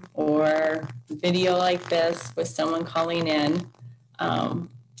phone or video like this with someone calling in.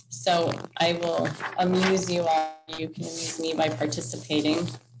 So I will amuse you all. You can amuse me by participating.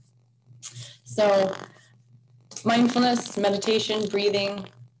 So mindfulness, meditation, breathing,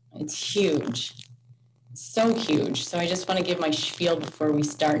 it's huge. so huge. So I just want to give my spiel before we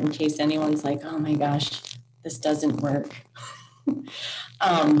start in case anyone's like, oh my gosh, this doesn't work.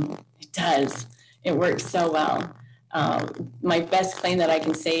 It does. It works so well. My best claim that I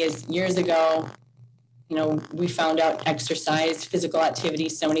can say is years ago, you know, we found out exercise, physical activity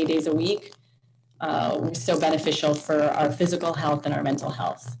so many days a week was so beneficial for our physical health and our mental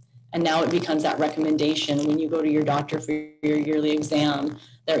health. And now it becomes that recommendation when you go to your doctor for your yearly exam.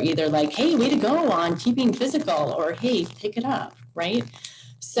 They're either like, hey, way to go on keeping physical, or hey, pick it up, right?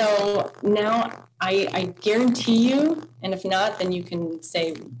 So now I guarantee you, and if not, then you can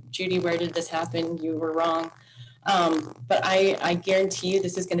say, Judy, where did this happen? You were wrong. But I guarantee you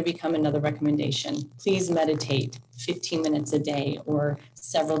this is going to become another recommendation. Please meditate 15 minutes a day or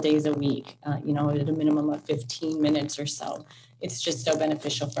several days a week, you know, at a minimum of 15 minutes or so. It's just so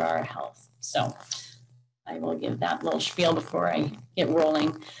beneficial for our health. So I will give that little spiel before I get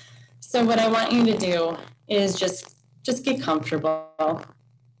rolling. So what I want you to do is just get comfortable.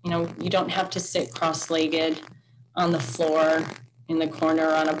 You know, you don't have to sit cross-legged on the floor in the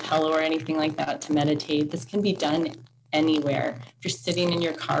corner on a pillow or anything like that to meditate. This can be done anywhere. If you're sitting in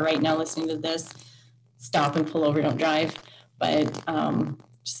your car right now listening to this, stop and pull over, don't drive, but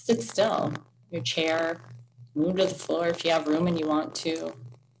just sit still, your chair, move to the floor if you have room and you want to.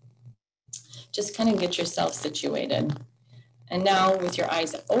 Just kind of get yourself situated. And now with your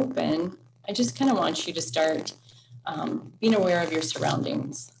eyes open, I just kind of want you to start being aware of your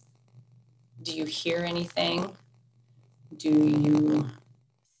surroundings. Do you hear anything? Do you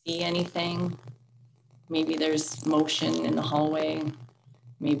see anything? Maybe there's motion in the hallway.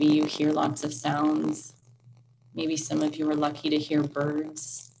 Maybe you hear lots of sounds. Maybe some of you are lucky to hear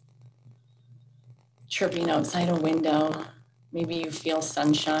birds chirping outside a window. Maybe you feel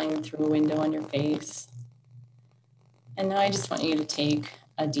sunshine through a window on your face. And now I just want you to take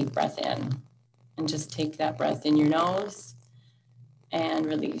a deep breath in, and just take that breath in your nose and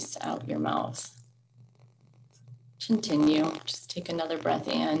release out your mouth. Continue, just take another breath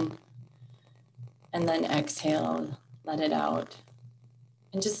in and then exhale, let it out.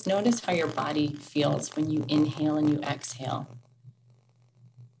 And just notice how your body feels when you inhale and you exhale.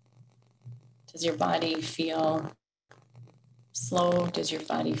 Does your body feel slow? Does your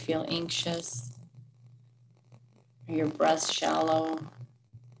body feel anxious? Are your breaths shallow?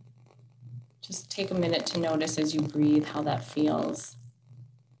 Just take a minute to notice as you breathe how that feels.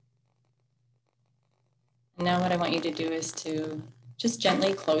 And now what I want you to do is to just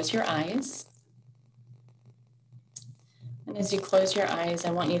gently close your eyes. And as you close your eyes,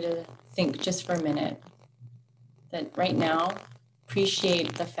 I want you to think just for a minute that right now,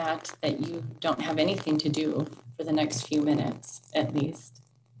 appreciate the fact that you don't have anything to do for the next few minutes, at least.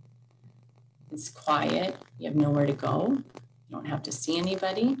 It's quiet, you have nowhere to go, you don't have to see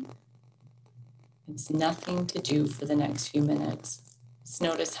anybody. It's nothing to do for the next few minutes. Just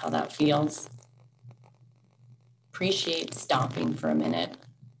notice how that feels. Appreciate stopping for a minute.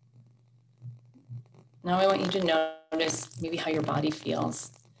 Now I want you to notice maybe how your body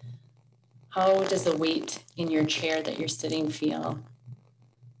feels. How does the weight in your chair that you're sitting feel?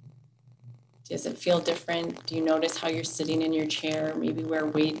 Does it feel different? Do you notice how you're sitting in your chair? Maybe where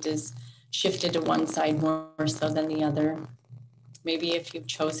weight is shifted to one side more so than the other. Maybe if you've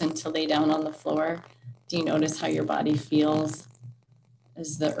chosen to lay down on the floor, do you notice how your body feels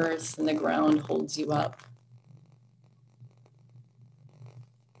as the earth and the ground holds you up?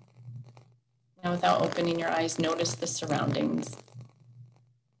 Now, without opening your eyes, notice the surroundings.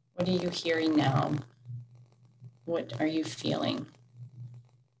 What are you hearing now? What are you feeling?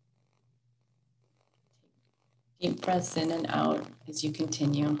 Deep breaths in and out as you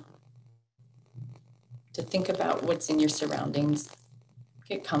continue to think about what's in your surroundings.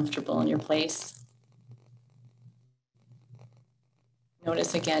 Get comfortable in your place.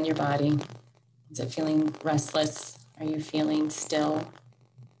 Notice again your body. Is it feeling restless? Are you feeling still?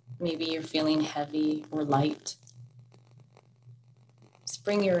 Maybe you're feeling heavy or light. Just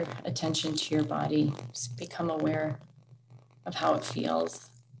bring your attention to your body. Just become aware of how it feels.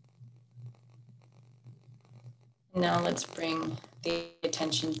 Now let's bring the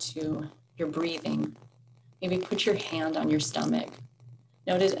attention to your breathing. Maybe put your hand on your stomach.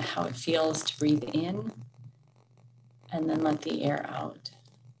 Notice how it feels to breathe in and then let the air out.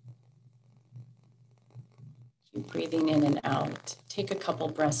 Keep breathing in and out. Take a couple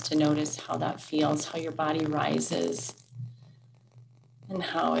breaths to notice how that feels, how your body rises and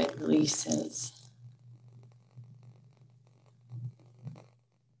how it releases.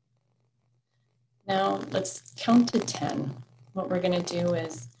 Now let's count to 10. What we're going to do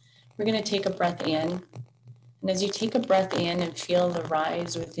is we're going to take a breath in. And as you take a breath in and feel the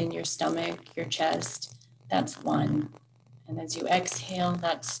rise within your stomach, your chest, that's 1. And as you exhale,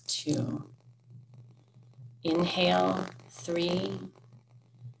 that's 2. Inhale, 3.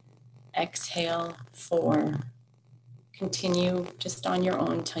 Exhale, 4. Continue just on your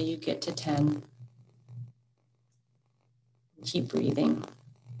own till you get to 10. Keep breathing.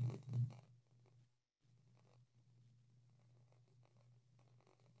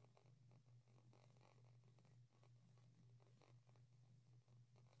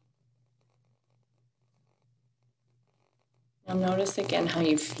 Now notice again how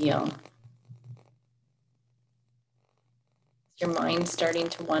you feel. Is your mind starting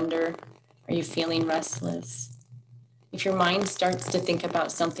to wander? Are you feeling restless? If your mind starts to think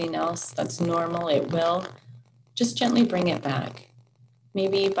about something else, that's normal, it will. Just gently bring it back.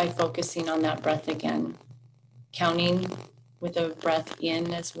 Maybe by focusing on that breath again. Counting with a breath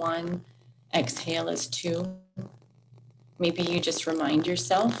in as 1, exhale as 2. Maybe you just remind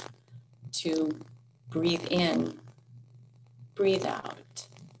yourself to breathe in, breathe out,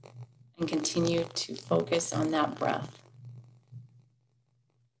 and continue to focus on that breath.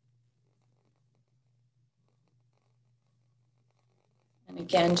 And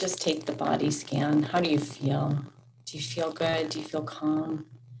again, just take the body scan. How do you feel? Do you feel good? Do you feel calm?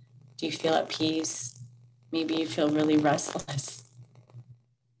 Do you feel at peace? Maybe you feel really restless.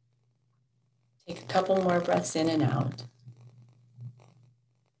 Take a couple more breaths in and out.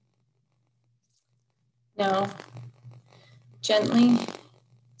 Now, gently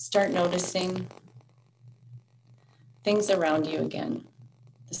start noticing things around you again.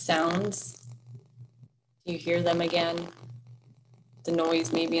 The sounds, do you hear them again? The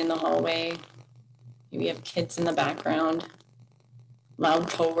noise maybe in the hallway. Maybe you have kids in the background, loud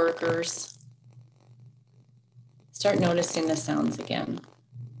coworkers. Start noticing the sounds again.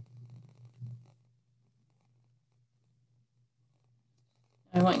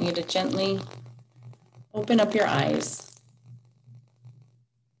 I want you to gently open up your eyes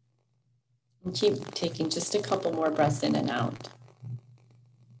and keep taking just a couple more breaths in and out.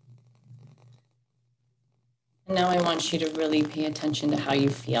 And now I want you to really pay attention to how you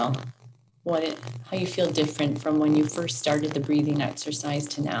feel, how you feel different from when you first started the breathing exercise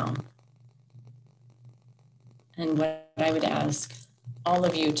to now. And what I would ask all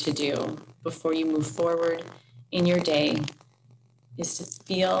of you to do before you move forward in your day is to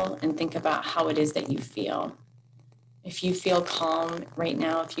feel and think about how it is that you feel. If you feel calm right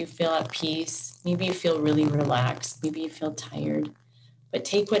now, if you feel at peace, maybe you feel really relaxed, maybe you feel tired, but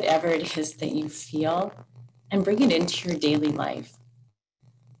take whatever it is that you feel and bring it into your daily life.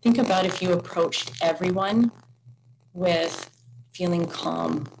 Think about if you approached everyone with feeling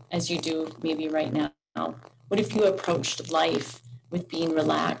calm as you do maybe right now. What if you approached life with being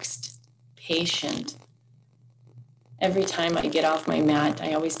relaxed, patient? Every time I get off my mat,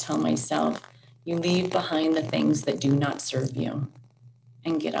 I always tell myself, you leave behind the things that do not serve you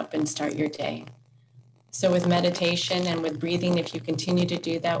and get up and start your day. So with meditation and with breathing, if you continue to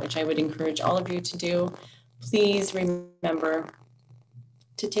do that, which I would encourage all of you to do, please remember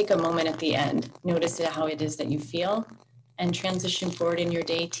to take a moment at the end. Notice how it is that you feel and transition forward in your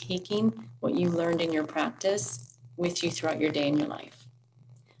day, taking what you learned in your practice with you throughout your day and your life.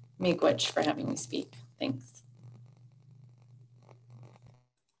 Miigwech for having me speak. Thanks.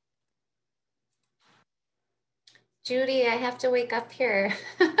 Judy, I have to wake up here.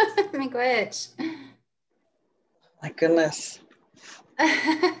 Miigwech. My goodness.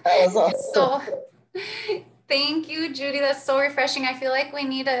 That was awesome. So, thank you, Judy. That's so refreshing. I feel like we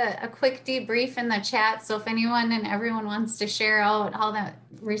need a quick debrief in the chat. So if anyone and everyone wants to share out how that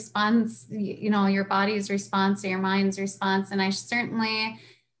response, you know, your body's response or your mind's response. And I certainly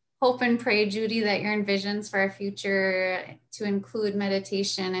hope and pray, Judy, that your envisions for our future to include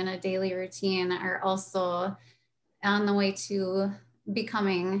meditation in a daily routine are also on the way to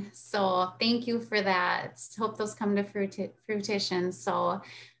becoming. So thank you for that. Hope those come to fruition. So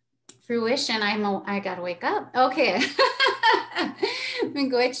fruition, I gotta wake up. Okay.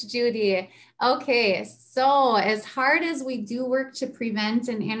 Miigwech, Judy. Okay, so as hard as we do work to prevent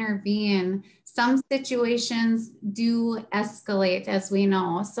and intervene, some situations do escalate, as we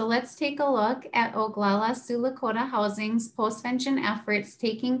know. So let's take a look at Oglala Sioux Lakota Housing's postvention efforts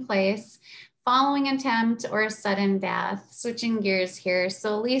taking place following attempt or sudden death. Switching gears here.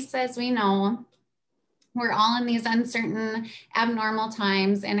 So Lisa, as we know, we're all in these uncertain, abnormal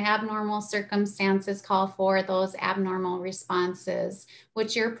times, and abnormal circumstances call for those abnormal responses,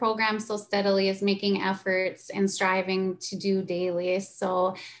 which your program so steadily is making efforts and striving to do daily.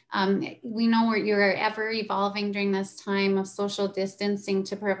 So we know you're ever evolving during this time of social distancing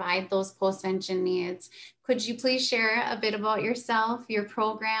to provide those postvention needs. Could you please share a bit about yourself, your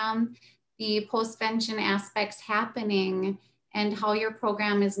program, the postvention aspects happening and how your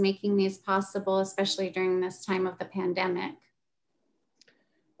program is making these possible, especially during this time of the pandemic.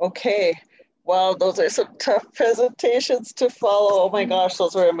 Okay, wow, those are some tough presentations to follow. Oh my gosh,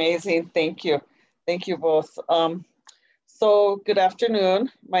 those were amazing. Thank you. Thank you both. So good afternoon.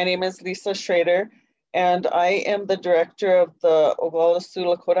 My name is Lisa Schrader, and I am the director of the Oglala Sioux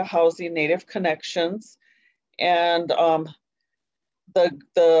Lakota Housing Native Connections. And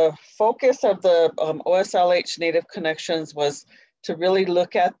the focus of the OSLH Native Connections was to really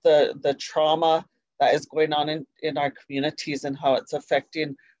look at the trauma that is going on in our communities and how it's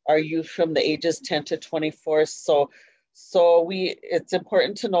affecting our youth from the ages 10 to 24. So it's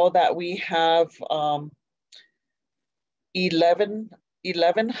important to know that we have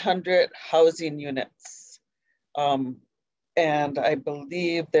 1,100 housing units. And I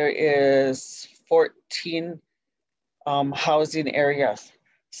believe there is 14 housing areas.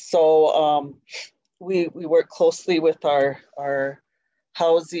 So we work closely with our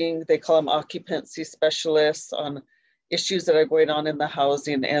housing, they call them occupancy specialists, on issues that are going on in the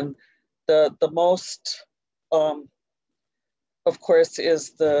housing. And the most, of course,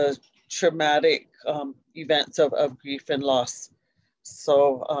 is the traumatic events of grief and loss.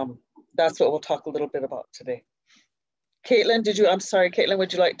 So that's what we'll talk a little bit about today. Caitlin, I'm sorry, Caitlin,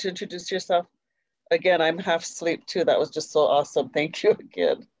 would you like to introduce yourself? Again, I'm half asleep too. That was just so awesome. Thank you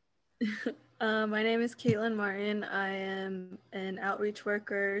again. My name is Caitlin Martin. I am an outreach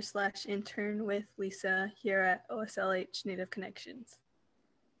worker / intern with Lisa here at OSLH Native Connections.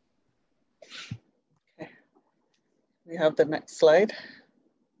 Okay. We have the next slide.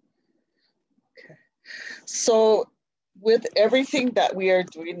 Okay. So with everything that we are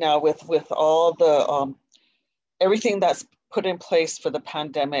doing now, with all the, everything that's put in place for the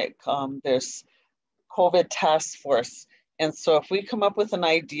pandemic, there's COVID task force. And so if we come up with an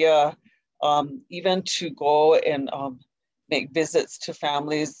idea, even to go and make visits to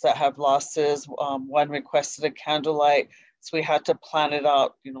families that have losses, one requested a candlelight, so we had to plan it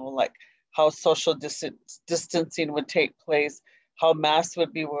out, you know, like how social distancing would take place, how masks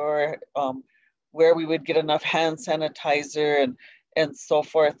would be where we would get enough hand sanitizer and so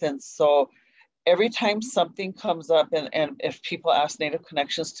forth. And so every time something comes up and if people ask Native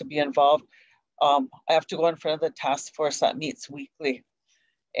Connections to be involved, I have to go in front of the task force that meets weekly.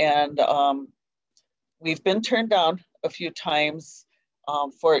 And we've been turned down a few times.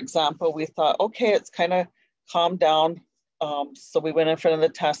 For example, we thought, okay, it's kind of calmed down. So we went in front of the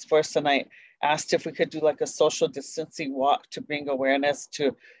task force and I asked if we could do like a social distancing walk to bring awareness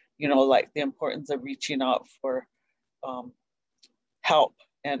to, you know, like the importance of reaching out for help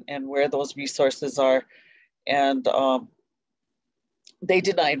and where those resources are. And they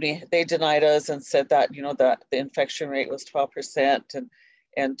denied me. They denied us and said that, you know, that the infection rate was 12%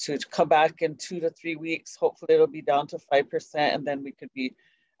 and to come back in 2 to 3 weeks, hopefully it'll be down to 5%, and then we could be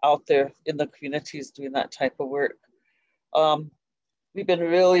out there in the communities doing that type of work. We've been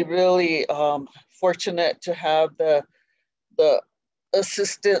really, really fortunate to have the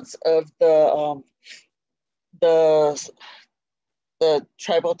assistance of the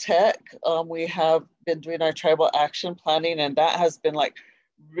tribal tech. We have been doing our tribal action planning, and that has been like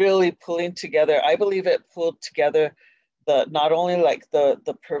really pulling together. I believe it pulled together not only like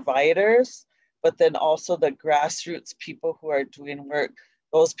the providers, but then also the grassroots people who are doing work,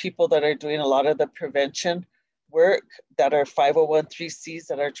 those people that are doing a lot of the prevention work that are 501(c)(3)s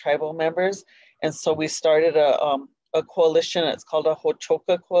that are tribal members. And so we started a coalition. It's called a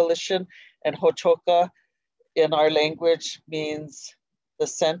Hochoka Coalition, and Hochoka in our language means the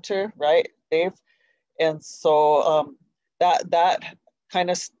center, right, Dave? And so that kind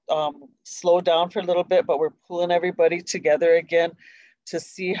of slowed down for a little bit, but we're pulling everybody together again to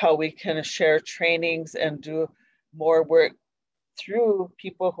see how we can share trainings and do more work through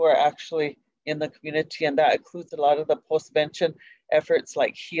people who are actually in the community. And that includes a lot of the postvention efforts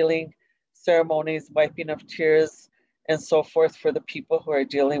like healing ceremonies, wiping of tears, and so forth for the people who are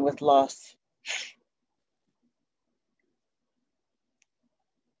dealing with loss.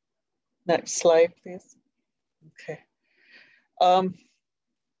 Next slide, please. Okay.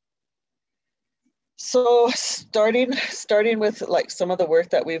 So starting with like some of the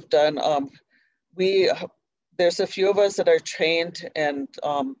work that we've done, there's a few of us that are trained in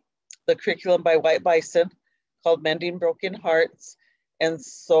the curriculum by White Bison called Mending Broken Hearts. And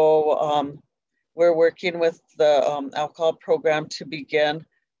so we're working with the alcohol program to begin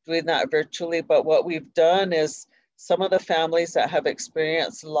doing that virtually. But what we've done is some of the families that have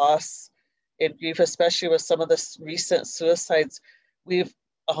experienced loss and grief, especially with some of the recent suicides, we've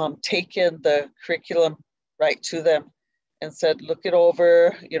taken the curriculum right to them. and said, look it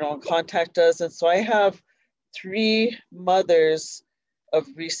over, you know, and contact us. And so I have 3 mothers of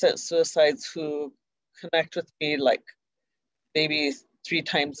recent suicides who connect with me like maybe 3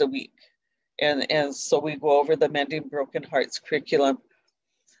 times a week. And so we go over the Mending Broken Hearts curriculum.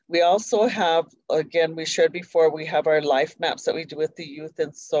 We also have, again, we shared before, we have our life maps that we do with the youth.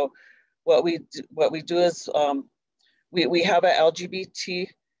 And so what we do is we have an LGBT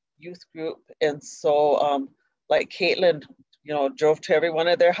youth group. And so like Caitlin, you know, drove to every one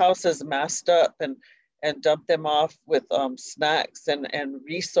of their houses, masked up and dumped them off with snacks and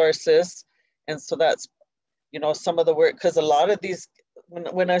resources. And so that's, you know, some of the work, because a lot of these,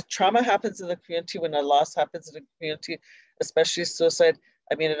 when a trauma happens in the community, when a loss happens in the community, especially suicide,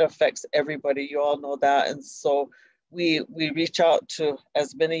 I mean, it affects everybody. You all know that. And so we reach out to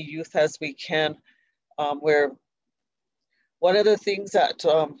as many youth as we can. Where one of the things that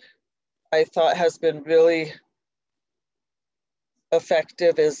I thought has been really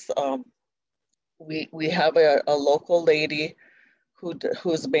effective is we have a local lady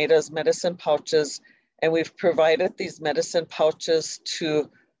who's made us medicine pouches, and we've provided these medicine pouches to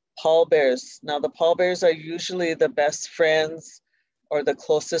pallbearers. Now the pallbearers are usually the best friends or the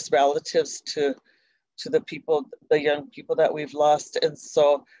closest relatives to the people, the young people that we've lost. And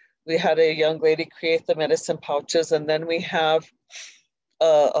so we had a young lady create the medicine pouches, and then we have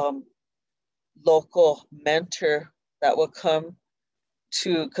a local mentor that will come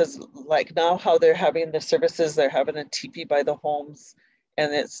to, because like now how they're having the services, they're having a teepee by the homes,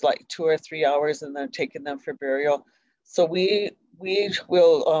 and it's like 2 or 3 hours and they're taking them for burial. So we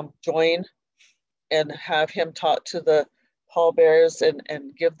will join and have him talk to the pallbearers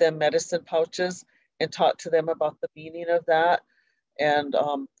and give them medicine pouches and talk to them about the meaning of that. And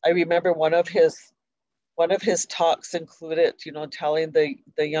I remember one of his talks included, you know, telling the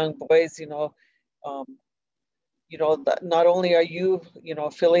young boys, you know, that not only are you, you know,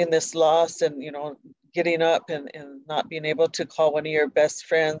 feeling this loss and, you know, getting up and not being able to call one of your best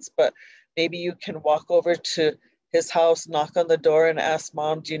friends, but maybe you can walk over to his house, knock on the door and ask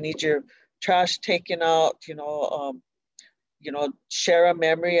Mom, do you need your trash taken out? You know, share a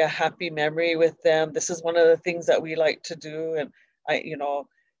memory, a happy memory with them. This is one of the things that we like to do. And you know,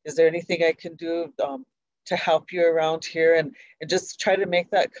 is there anything I can do to help you around here? And just try to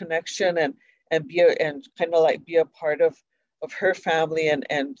make that connection and kind of like be a part of her family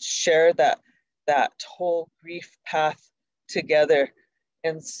and share that whole grief path together.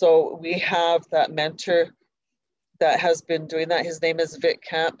 And so we have that mentor that has been doing that. His name is Vic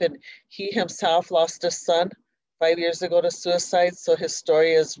Camp, and he himself lost a son 5 years ago to suicide. So his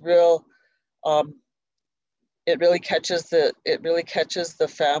story is real. It really catches the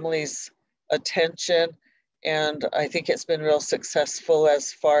family's attention, and I think it's been real successful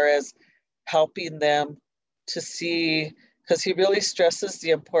as far as helping them to see, because he really stresses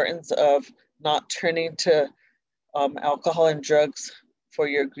the importance of not turning to alcohol and drugs for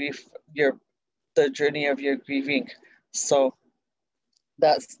your grief, the journey of your grieving. So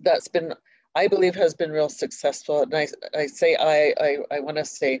that's been, I believe, has been real successful. And I want to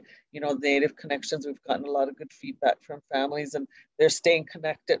say, you know, Native Connections, we've gotten a lot of good feedback from families, and they're staying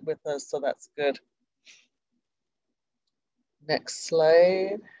connected with us, so that's good. Next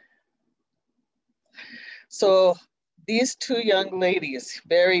slide. So these 2 young ladies,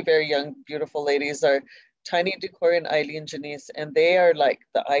 very, very young, beautiful ladies, are Tiny Decory and Eileen Janice, and they are like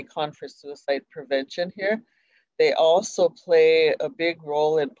the icon for suicide prevention here. They also play a big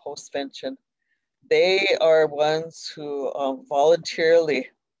role in postvention. They are ones who voluntarily,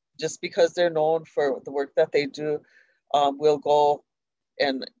 just because they're known for the work that they do, will go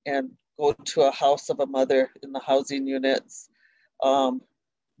and go to a house of a mother in the housing units.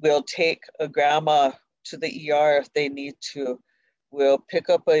 We'll take a grandma to the ER if they need to. We'll pick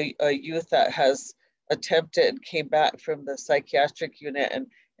up a youth that has attempted and came back from the psychiatric unit and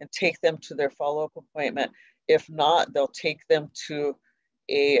take them to their follow-up appointment. If not, they'll take them to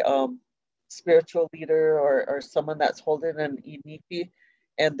a spiritual leader or someone that's holding an inipi,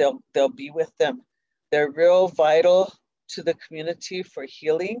 and they'll be with them. They're real vital to the community for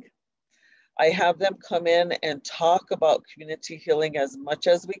healing. I have them come in and talk about community healing as much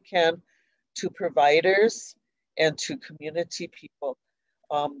as we can to providers and to community people.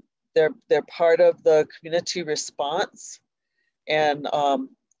 They're part of the community response, and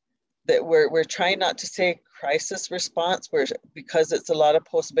that we're trying not to say crisis response, because it's a lot of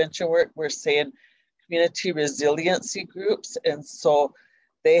postvention work, we're saying community resiliency groups. And so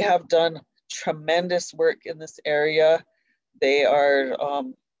they have done tremendous work in this area. They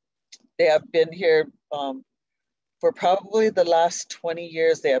have been here for probably the last 20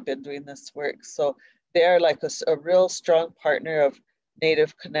 years. They have been doing this work. So they're like a real strong partner of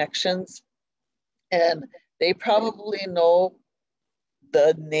Native Connections. And they probably know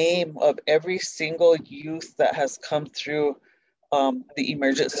the name of every single youth that has come through the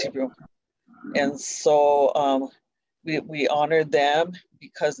emergency room. And so we honor them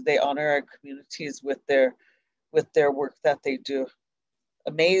because they honor our communities with their work that they do.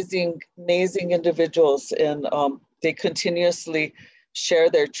 Amazing individuals, and they continuously share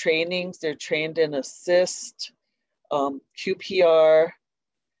their trainings. They're trained in ASSIST, QPR,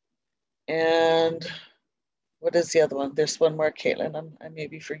 and what is the other one? There's one more, Caitlin, I may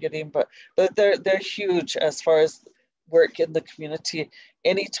be forgetting, but they're huge as far as work in the community.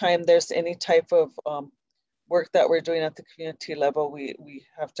 Anytime there's any type of work that we're doing at the community level, we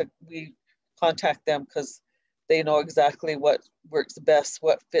contact them because they know exactly what works best,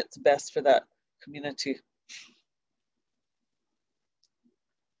 what fits best for that community.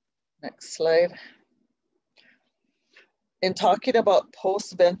 Next slide. In talking about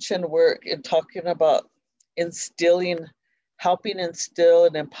postvention work, in talking about helping instill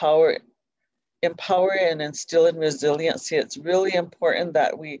and empower and instill in resiliency, it's really important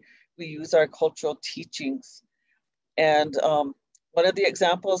that we use our cultural teachings. And one of the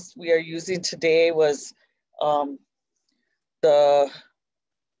examples we are using today was the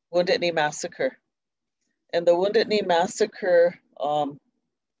Wounded Knee Massacre. And the Wounded Knee Massacre,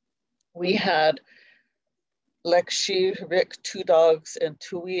 we had Lexi Rick Two Dogs and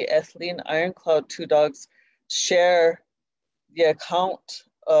Tui Ethleen Ironcloud Two Dogs share the account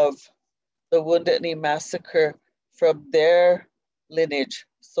of the Wounded Knee Massacre from their lineage.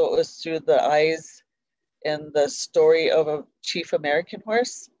 So it was through the eyes and the story of a Chief American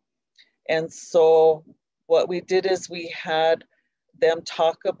Horse. And so what we did is we had them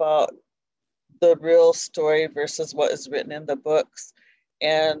talk about the real story versus what is written in the books.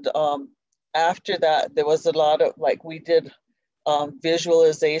 And after that, there was a lot of, like, we did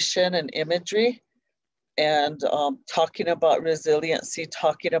visualization and imagery, and talking about resiliency,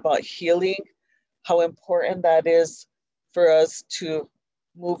 talking about healing, how important that is for us to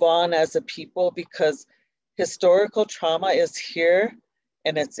move on as a people, because historical trauma is here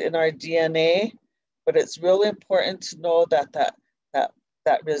and it's in our DNA, but it's really important to know that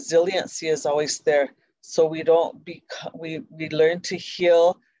resiliency is always there. So we don't we learn to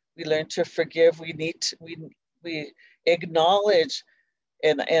heal, we learn to forgive, we acknowledge.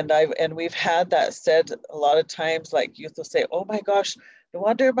 And we've had that said a lot of times, like youth will say, oh my gosh, no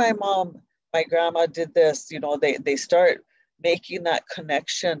wonder my grandma did this. You know, they start making that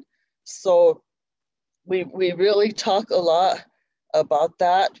connection. So we really talk a lot about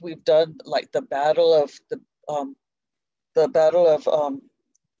that. We've done like the battle of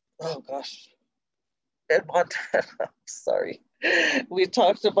oh gosh, in Montana. Sorry. We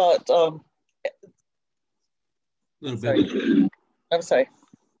talked about I'm sorry.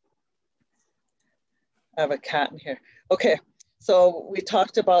 I have a cat in here. Okay, so we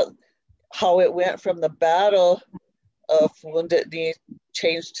talked about how it went from the battle of Wounded Knee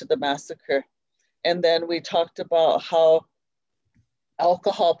changed to the massacre. And then we talked about how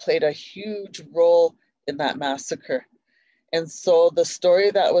alcohol played a huge role in that massacre. And so the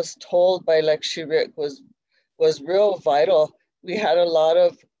story that was told by Lexi Rick was real vital. We had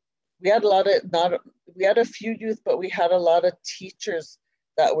a few youth, but we had a lot of teachers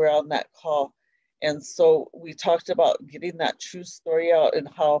that were on that call. And so we talked about getting that true story out, and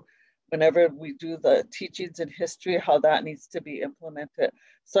how whenever we do the teachings in history, how that needs to be implemented.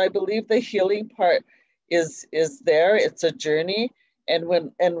 So I believe the healing part is there. It's a journey. And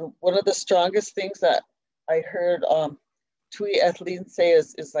one of the strongest things that I heard Tui Ethleen say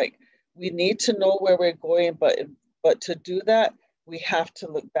is like, we need to know where we're going, but to do that, we have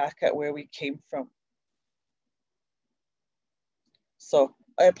to look back at where we came from. So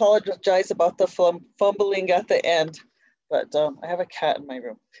I apologize about the fumbling at the end, but I have a cat in my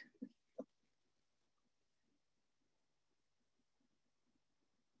room.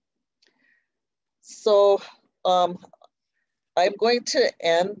 So I'm going to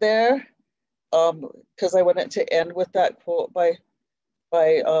end there because I wanted to end with that quote by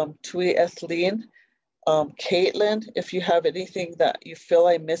Tui Ethleen. Caitlin, if you have anything that you feel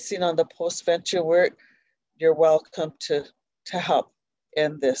I'm missing on the post-venture work, you're welcome to help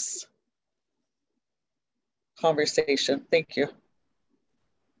end this conversation. Thank you.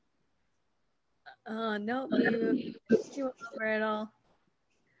 No, you went over it all.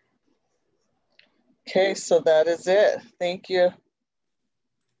 Okay, so that is it. Thank you.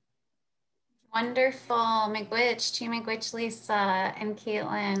 Wonderful, Miigwech, Lisa, and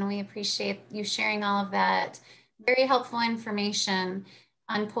Caitlin. We appreciate you sharing all of that very helpful information.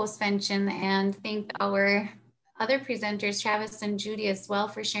 on postvention, and thank our other presenters, Travis and Judy as well,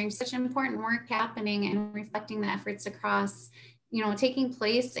 for sharing such important work happening and reflecting the efforts across, taking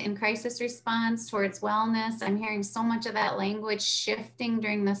place in crisis response towards wellness. I'm hearing so much of that language shifting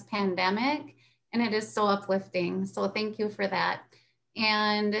during this pandemic, and it is so uplifting. So thank you for that.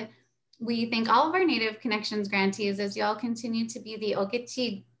 And we thank all of our Native Connections grantees as you all continue to be the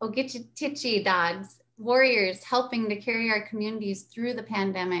Ogichitichi dogs, warriors helping to carry our communities through the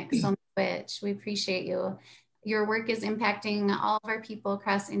pandemic. So much, we appreciate you. Your work is impacting all of our people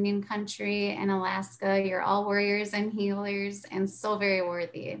across Indian country and Alaska. You're all warriors and healers and so very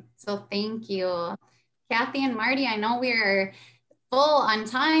worthy. So thank you. Kathy and Marty, I know we're full on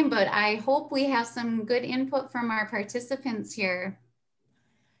time, but I hope we have some good input from our participants here.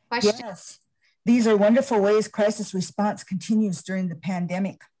 Questions? Yes, these are wonderful ways crisis response continues during the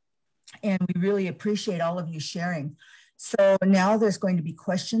pandemic. And we really appreciate all of you sharing. So now there's going to be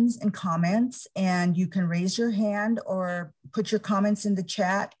questions and comments, and you can raise your hand or put your comments in the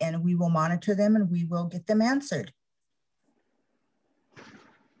chat, and we will monitor them and we will get them answered.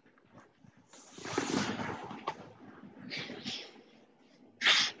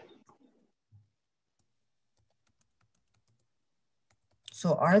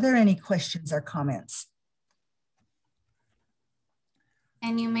 So are there any questions or comments?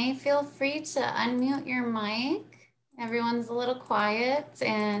 And you may feel free to unmute your mic. Everyone's a little quiet,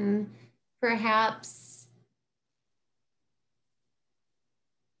 and perhaps.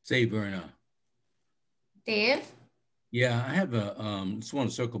 Say, Verna. Dave? Yeah, I have a, just want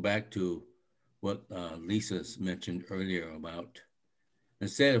to circle back to what Lisa mentioned earlier about,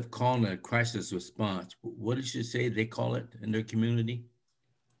 instead of calling it a crisis response, what did she say they call it in their community?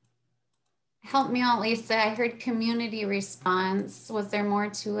 Help me out, Lisa. I heard community response. Was there more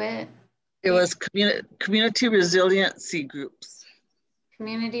to it? It was community resiliency groups.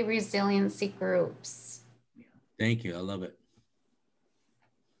 Community resiliency groups. Thank you. I love it.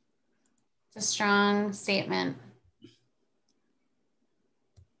 It's a strong statement.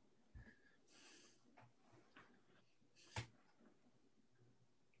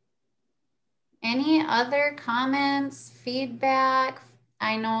 Any other comments, feedback?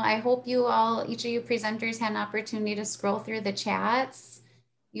 I hope you all, each of you presenters had an opportunity to scroll through the chats.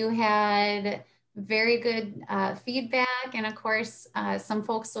 You had very good feedback. And of course, some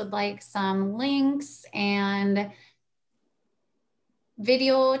folks would like some links and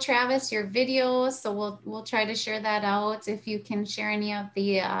video. Travis, your video. So we'll try to share that out. If you can share any of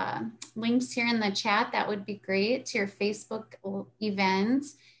the links here in the chat, that would be great, to your Facebook event.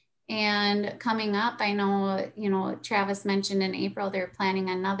 And coming up, I know, Travis mentioned in April, they're planning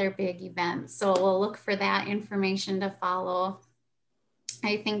another big event. So we'll look for that information to follow.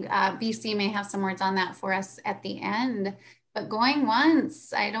 I think BC may have some words on that for us at the end, but going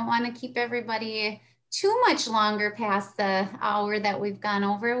once, I don't want to keep everybody too much longer past the hour that we've gone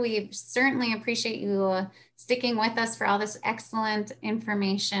over. We certainly appreciate you sticking with us for all this excellent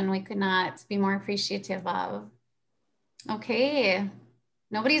information. We could not be more appreciative of. Okay.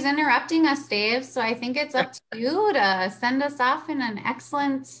 Nobody's interrupting us, Dave, so I think it's up to you to send us off in an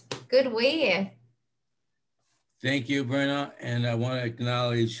excellent, good way. Thank you, Verna, and I want to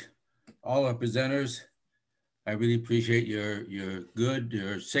acknowledge all our presenters. I really appreciate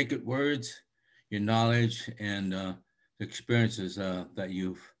your sacred words, your knowledge, and the experiences that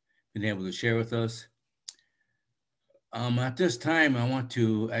you've been able to share with us. At this time, I want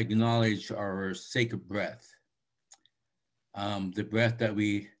to acknowledge our sacred breath. The breath that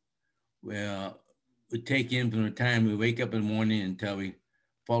we take in from the time we wake up in the morning until we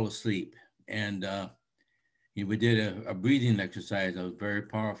fall asleep. And we did a breathing exercise that was very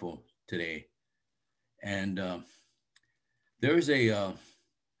powerful today. And there's a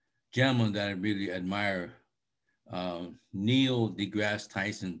gentleman that I really admire, Neil deGrasse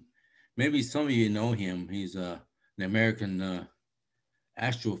Tyson. Maybe some of you know him. He's an American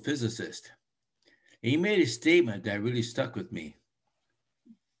astrophysicist. He made a statement that really stuck with me.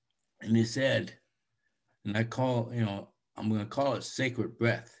 And he said, and I'm going to call it sacred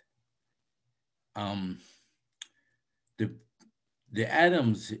breath. The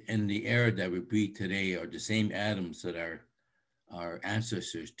atoms in the air that we breathe today are the same atoms that our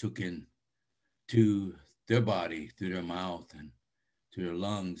ancestors took in to their body, through their mouth and to their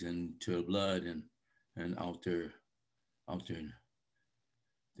lungs and to their blood and out their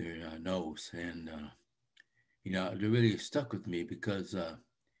nose. And they really stuck with me because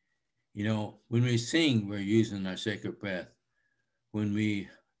when we sing, we're using our sacred breath. When we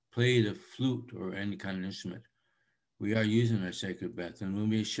play the flute or any kind of instrument, we are using our sacred breath. And when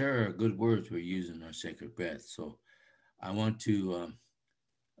we share our good words, we're using our sacred breath. So I want to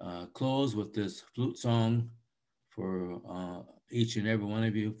close with this flute song for each and every one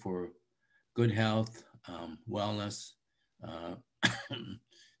of you for good health, wellness,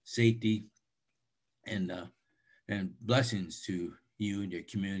 safety, and blessings to you and your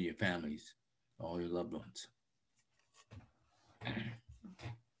community, your families, all your loved ones.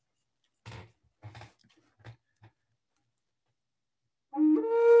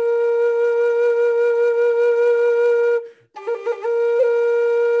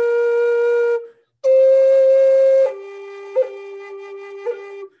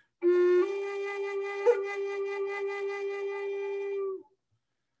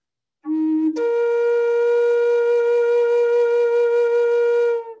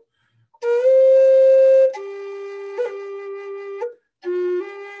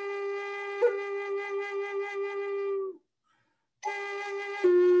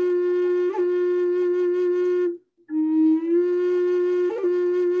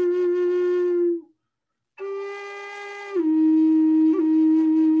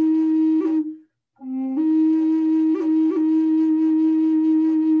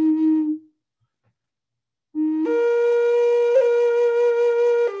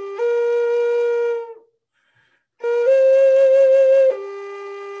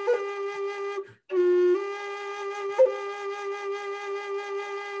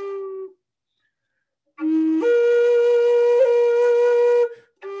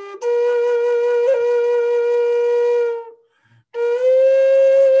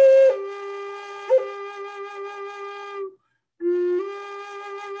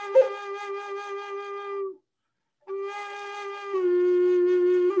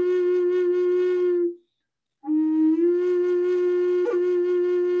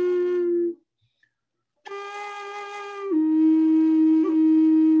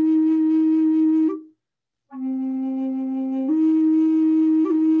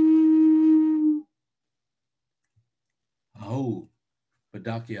 Aho,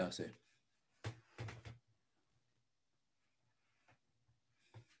 Badakiase.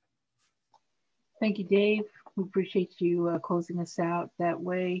 Thank you, Dave. We appreciate you closing us out that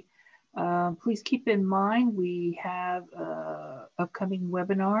way. Please keep in mind we have upcoming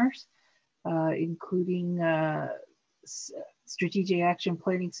webinars, including Strategic Action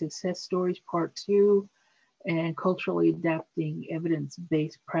Planning Success Stories Part 2 and Culturally Adapting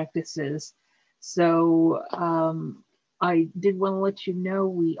Evidence-Based Practices. So I did want to let you know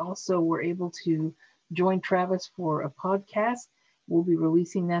we also were able to join Travis for a podcast. We'll be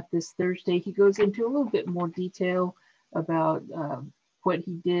releasing that this Thursday. He goes into a little bit more detail about what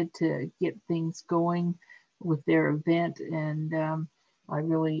he did to get things going with their event. And I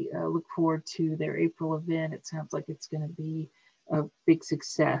really look forward to their April event. It sounds like it's going to be a big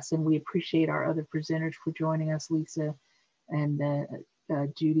success. And we appreciate our other presenters for joining us, Lisa and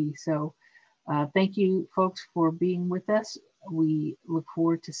Judy. So thank you, folks, for being with us. We look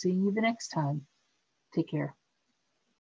forward to seeing you the next time. Take care.